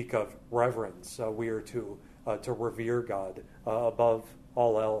to speak of reverence. We are to revere God above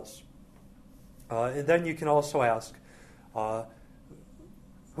all else. And then you can also ask,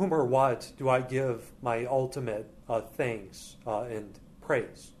 whom or what do I give my ultimate thanks and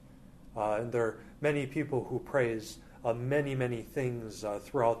praise? And there are many people who praise many, many things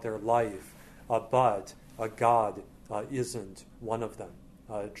throughout their life, but God isn't one of them.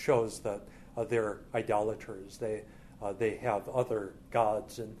 It shows that they're idolaters. They have other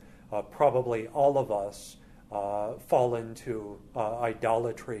gods, and probably all of us fall into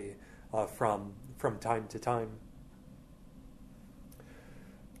idolatry from time to time.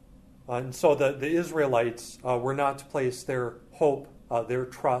 And so the Israelites were not to place their hope, their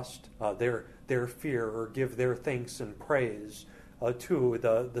trust, their fear, or give their thanks and praise to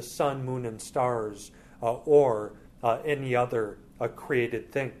the sun, moon, and stars, or any other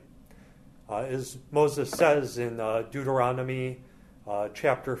created thing. As Moses says in Deuteronomy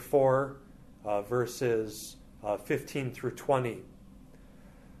chapter 4, verses 15 through 20.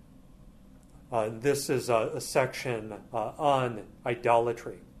 This is a section on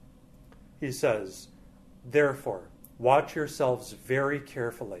idolatry. He says, "Therefore, watch yourselves very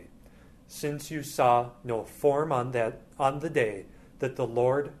carefully, since you saw no form on the day that the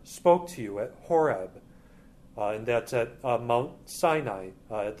Lord spoke to you at Horeb," and that's at Mount Sinai,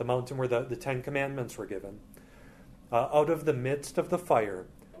 at the mountain where the Ten Commandments were given. "Out of the midst of the fire,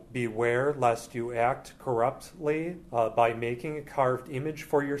 beware lest you act corruptly by making a carved image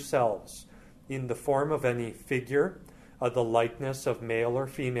for yourselves, in the form of any figure, the likeness of male or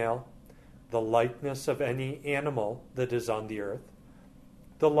female, the likeness of any animal that is on the earth,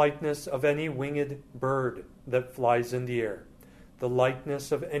 the likeness of any winged bird that flies in the air, the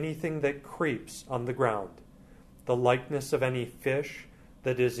likeness of anything that creeps on the ground, the likeness of any fish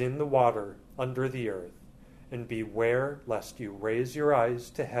that is in the water under the earth. And beware lest you raise your eyes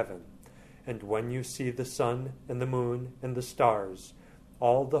to heaven, and when you see the sun and the moon and the stars,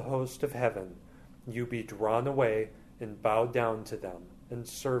 all the host of heaven, you be drawn away and bow down to them and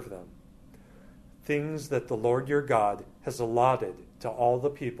serve them. Things that the Lord your God has allotted to all the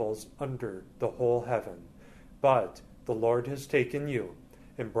peoples under the whole heaven. But the Lord has taken you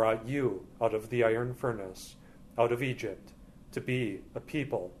and brought you out of the iron furnace, out of Egypt, to be a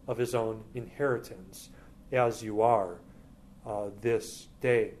people of his own inheritance, as you are this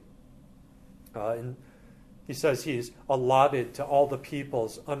day." And he says he's allotted to all the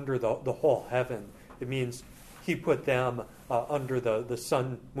peoples under the whole heaven. It means he put them under the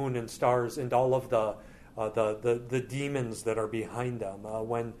sun, moon, and stars, and all of the demons that are behind them.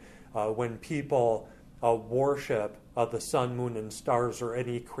 When people worship the sun, moon, and stars, or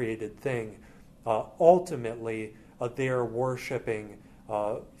any created thing, ultimately they are worshiping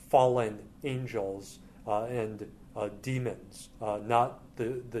fallen angels and demons, not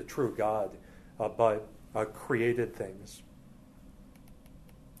the true God, but created things.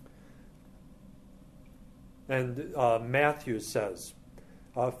 And Matthew says,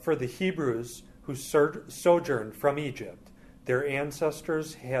 "For the Hebrews who sojourned from Egypt, their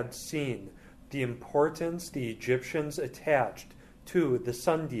ancestors had seen the importance the Egyptians attached to the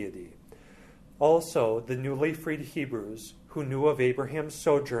sun deity. Also, the newly freed Hebrews who knew of Abraham's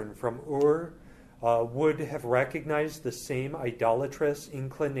sojourn from Ur would have recognized the same idolatrous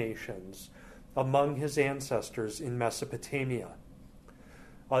inclinations among his ancestors in Mesopotamia.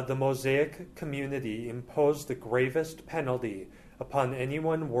 The Mosaic community imposed the gravest penalty upon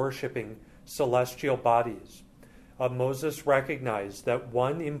anyone worshiping celestial bodies. Moses recognized that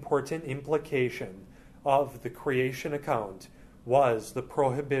one important implication of the creation account was the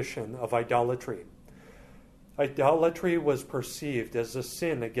prohibition of idolatry. Idolatry was perceived as a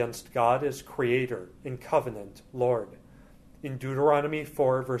sin against God as Creator and Covenant Lord. In Deuteronomy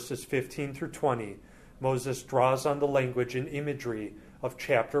 4, verses 15 through 20, Moses draws on the language and imagery of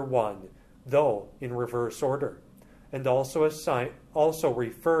chapter 1, though in reverse order, and also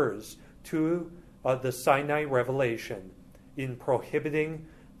refers to the Sinai revelation in prohibiting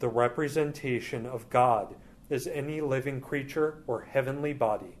the representation of God as any living creature or heavenly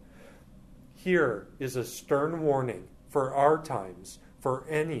body. Here is a stern warning for our times for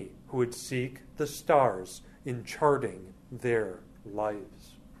any who would seek the stars in charting their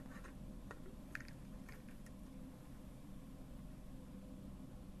lives.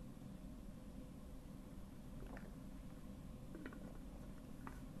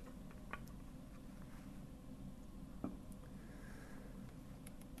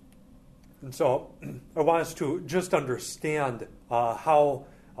 And so I want us to just understand how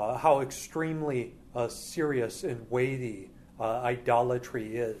extremely serious and weighty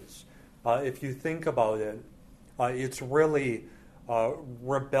idolatry is. If you think about it, it's really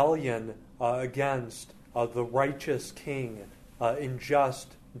rebellion against the righteous king and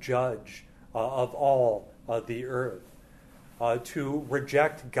just judge of all the earth. To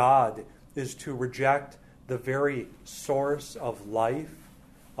reject God is to reject the very source of life,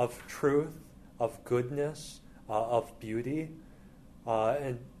 of truth, of goodness, of beauty.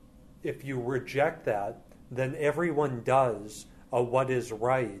 And if you reject that, then everyone does what is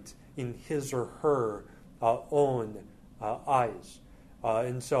right in his or her own eyes.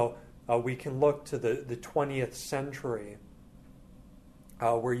 And so we can look to the 20th century,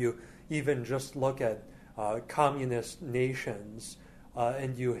 where you even just look at communist nations,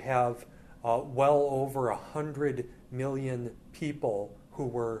 and you have well over 100 million people who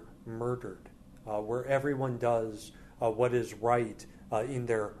were murdered, where everyone does what is right in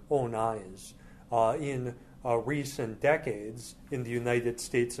their own eyes. In recent decades, in the United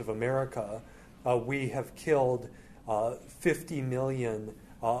States of America, we have killed 50 million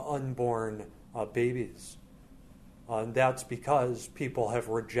unborn babies. And that's because people have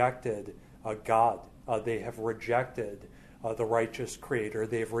rejected God. They have rejected the righteous Creator.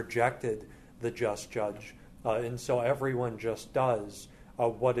 They have rejected the just judge. And so everyone just does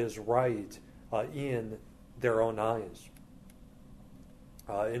what is right in their own eyes.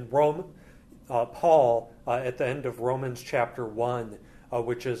 In Rome, Paul, at the end of Romans chapter 1,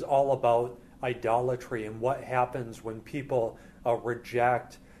 which is all about idolatry and what happens when people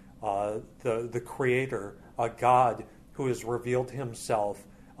reject the Creator, God, who has revealed himself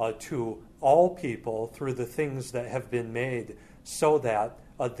to all people through the things that have been made, so that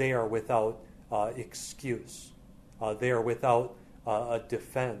they are without excuse. They are without a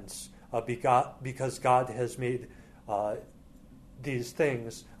defense, because God has made these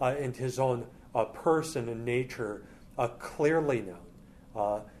things in his own person and nature clearly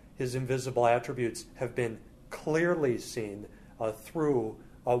known. His invisible attributes have been clearly seen through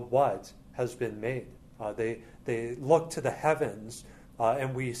what has been made. They look to the heavens,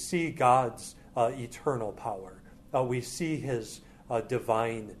 and we see God's eternal power. We see his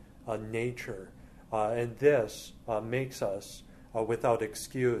divine nature. And this makes us without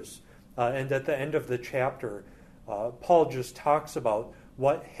excuse. And at the end of the chapter, Paul just talks about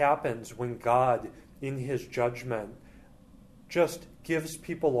what happens when God, in his judgment, just gives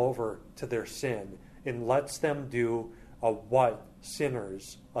people over to their sin and lets them do what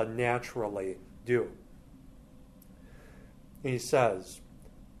sinners naturally do. And he says,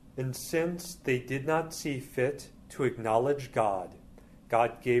 "And since they did not see fit to acknowledge God,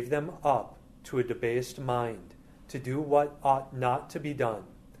 God gave them up to a debased mind, to do what ought not to be done.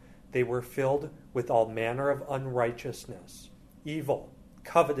 They were filled with all manner of unrighteousness, evil,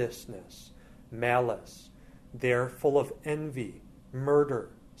 covetousness, malice. They are full of envy,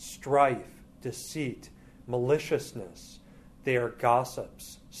 murder, strife, deceit, maliciousness. They are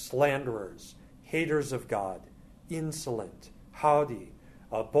gossips, slanderers, haters of God, insolent, haughty,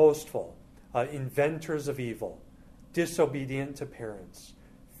 boastful, inventors of evil, disobedient to parents,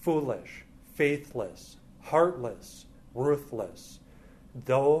 foolish, faithless, heartless, ruthless.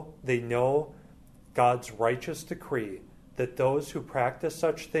 Though they know God's righteous decree that those who practice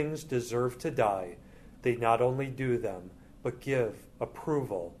such things deserve to die, they not only do them, but give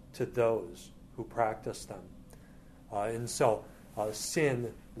approval to those who practice them." And so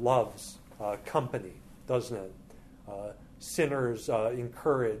sin loves company, doesn't it? Sinners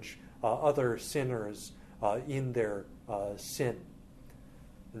encourage other sinners in their sin.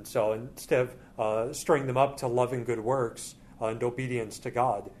 And so instead of stirring them up to love and good works and obedience to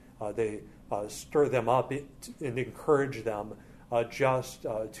God, they stir them up and encourage them just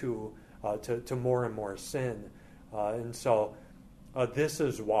to to more and more sin. And so this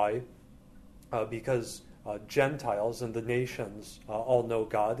is why, because Gentiles and the nations all know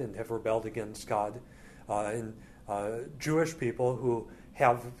God and have rebelled against God, and Jewish people who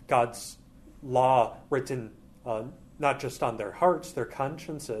have God's law written not just on their hearts, their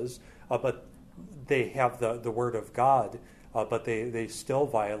consciences, but they have the Word of God, but they still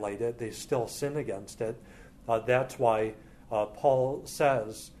violate it, they still sin against it. That's why Paul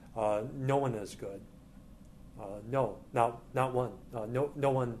says no one is good. No, not one. No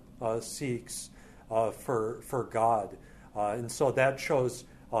one seeks for God. And so that shows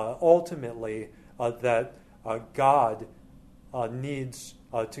ultimately that God needs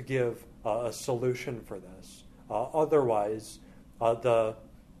to give a solution for this. Otherwise, the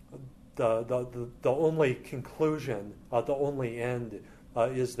only conclusion, the only end,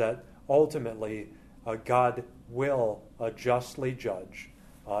 is that ultimately God will justly judge.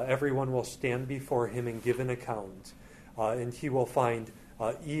 Everyone will stand before him and give an account, and he will find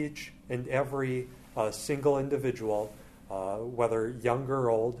each and every single individual, whether young or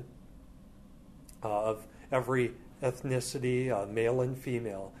old, of every ethnicity, male and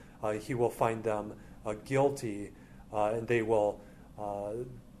female. He will find them guilty, and they will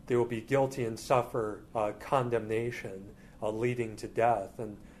be guilty and suffer condemnation, leading to death,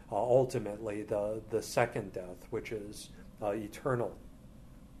 and ultimately the second death, which is eternal.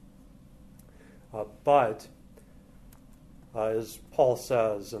 But as Paul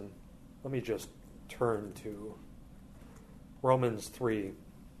says, and let me just turn to Romans 3.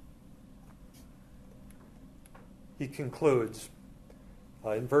 He concludes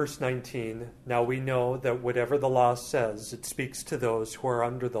in verse 19, "Now we know that whatever the law says, it speaks to those who are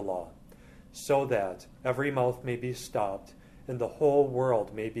under the law, so that every mouth may be stopped and the whole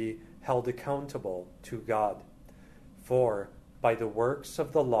world may be held accountable to God. For by the works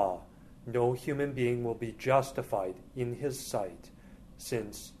of the law, no human being will be justified in his sight,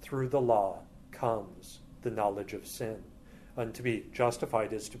 since through the law comes the knowledge of sin." And to be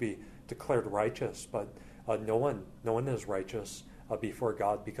justified is to be declared righteous, but no one is righteous before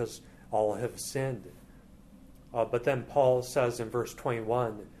God, because all have sinned. But then Paul says in verse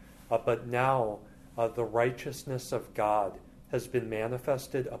 21, "But now the righteousness of God has been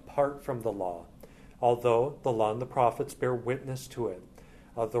manifested apart from the law, although the law and the prophets bear witness to it,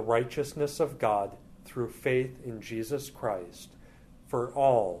 the righteousness of God through faith in Jesus Christ for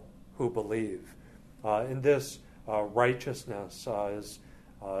all who believe." In this righteousness, as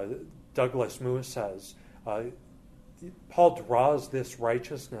Douglas Moo says, Paul draws this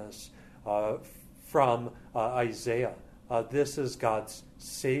righteousness from Isaiah. This is God's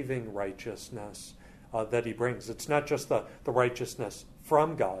saving righteousness that he brings. It's not just the righteousness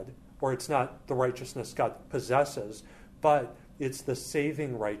from God, or it's not the righteousness God possesses, but it's the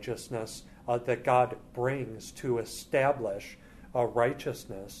saving righteousness that God brings to establish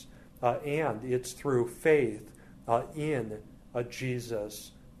righteousness, and it's through faith in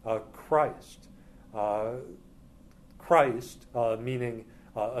Jesus Christ. Christ, meaning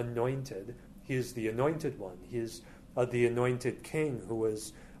anointed. He is the anointed one. He is the anointed king who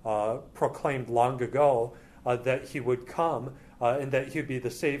was proclaimed long ago that he would come and that he would be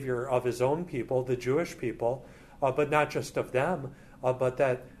the savior of his own people, the Jewish people, but not just of them, but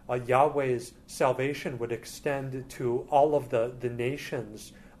that Yahweh's salvation would extend to all of the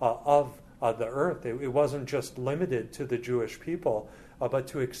nations of the earth. It wasn't just limited to the Jewish people, but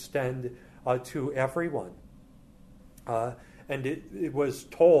to extend to everyone. And it was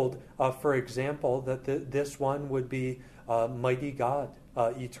told, for example, that this one would be mighty God,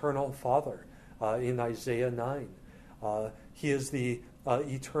 eternal Father, in Isaiah 9. He is the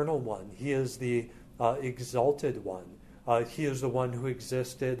eternal one. He is the exalted one. He is the one who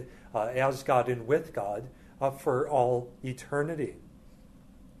existed as God and with God for all eternity.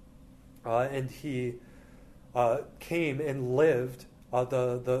 And he came and lived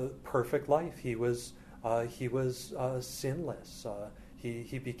the perfect life. He was sinless.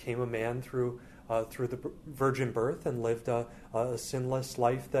 He became a man through the virgin birth and lived a sinless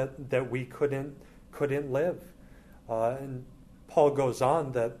life that we couldn't live. And Paul goes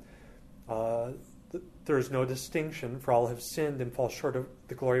on that there is no distinction, for all have sinned and fall short of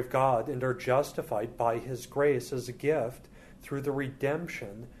the glory of God, and are justified by his grace as a gift through the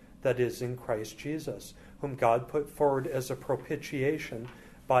redemption that is in Christ Jesus, whom God put forward as a propitiation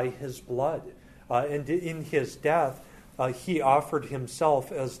by his blood. And in his death, he offered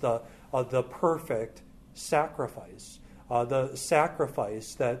himself as the perfect sacrifice. The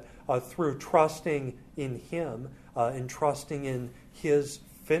sacrifice that through trusting in him and trusting in his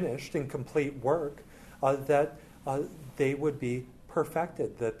finished and complete work, that they would be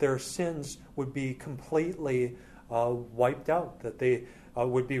perfected, that their sins would be completely wiped out, that they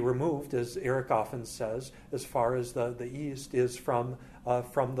would be removed, as Eric often says, as far as the east is from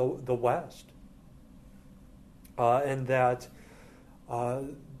the west. And that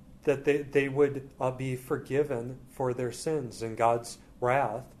they would be forgiven for their sins, and God's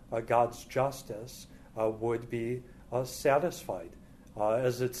wrath, God's justice, would be satisfied.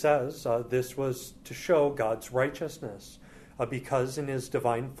 As it says, this was to show God's righteousness, because in his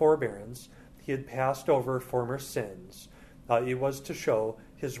divine forbearance he had passed over former sins. It was to show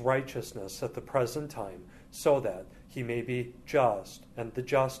his righteousness at the present time, so that he may be just and the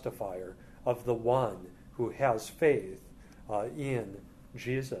justifier of the one who has faith in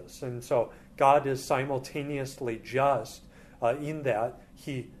Jesus. And so God is simultaneously just in that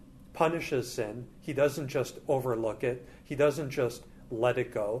he punishes sin. He doesn't just overlook it. He doesn't just let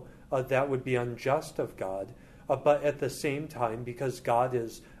it go. That would be unjust of God. But at the same time, because God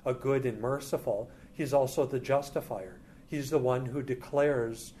is a good and merciful, he's also the justifier. He's the one who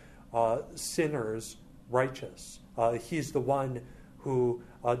declares sinners righteous. He's the one who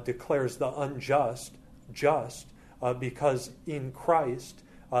declares the unjust just, because in Christ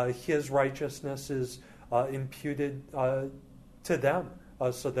his righteousness is imputed to them,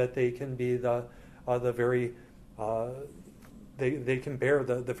 so that they can be the very they can bear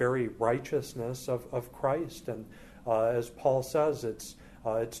the very righteousness of Christ. And as Paul says, it's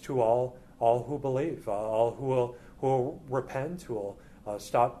to all who believe, all who will repent, who will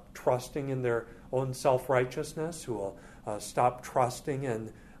stop trusting in their own self-righteousness, who will stop trusting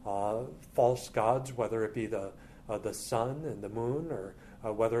in false gods, whether it be the sun and the moon, or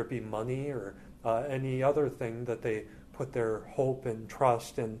whether it be money, or any other thing that they put their hope and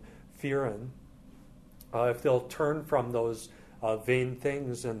trust and fear in. If they'll turn from those vain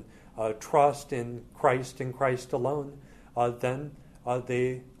things and trust in Christ and Christ alone, then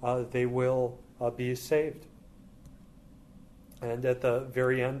they will be saved. And at the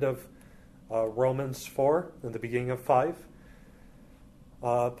very end of Romans 4, in the beginning of 5,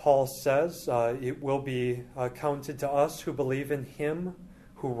 Paul says, it will be counted to us who believe in him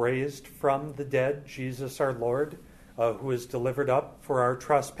who raised from the dead Jesus our Lord, who is delivered up for our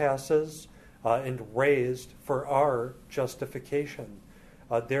trespasses and raised for our justification.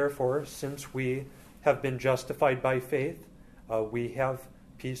 Therefore, since we have been justified by faith, we have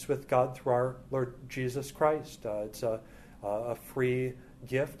peace with God through our Lord Jesus Christ. It's a free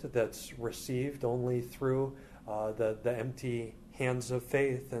gift that's received only through the empty hands of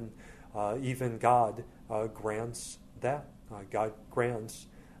faith, and even God grants that. God grants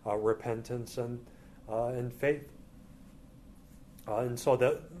repentance and faith. And so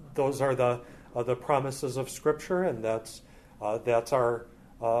those are the promises of Scripture, and that's our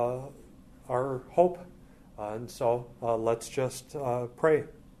hope. And so let's just pray.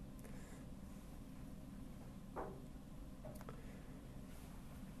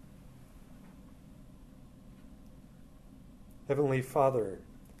 Heavenly Father,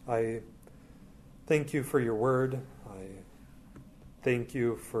 I thank you for your word. I thank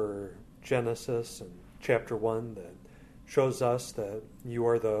you for Genesis and chapter 1 that shows us that you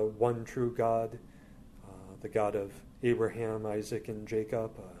are the one true God, the God of Abraham, Isaac, and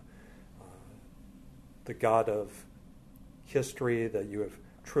Jacob, the God of history, that you have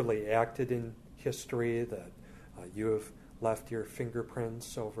truly acted in history, that you have left your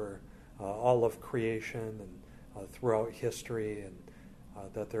fingerprints over all of creation and throughout history, and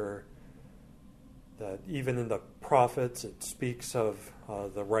that even in the prophets it speaks of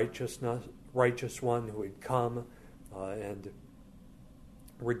the righteous one who would come and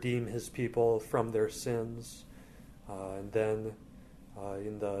redeem his people from their sins. And then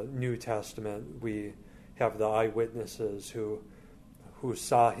in the New Testament we have the eyewitnesses who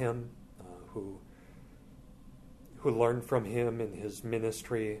saw him, who learned from him in his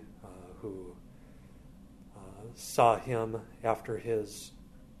ministry, who saw him after his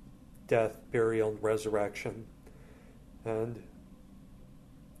death, burial, and resurrection, and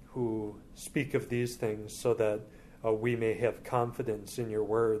who speak of these things so that we may have confidence in your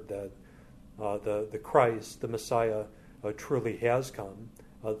word that the Christ, the Messiah, truly has come,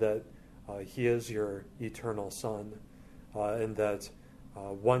 that he is your eternal Son, and that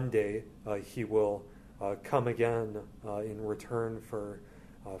one day he will come again in return for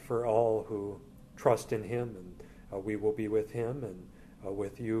all who trust in him, and we will be with him and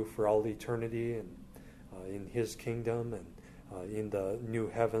with you for all eternity, and in his kingdom, and in the new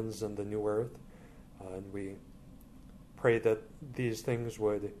heavens and the new earth. And we pray that these things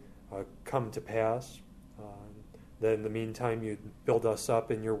would come to pass, that in the meantime you'd build us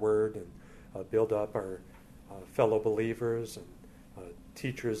up in your word, and build up our fellow believers, and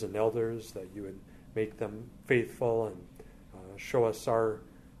teachers and elders, that you would make them faithful and show us our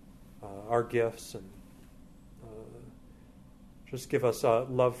gifts, and just give us a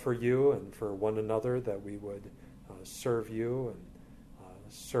love for you and for one another, that we would serve you and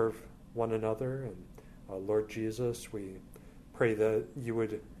serve one another. And Lord Jesus, we pray that you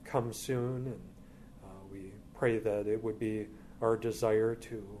would come soon, and we pray that it would be our desire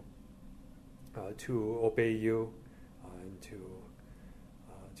to obey you and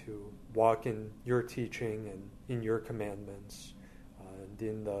to walk in your teaching and in your commandments, and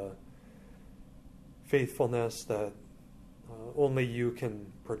in the faithfulness that only you can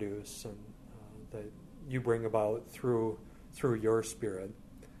produce, and that you bring about through your Spirit.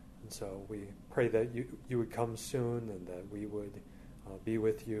 And so we pray that you would come soon, and that we would be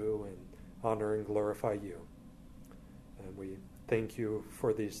with you and honor and glorify you. And we thank you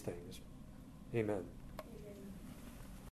for these things. Amen.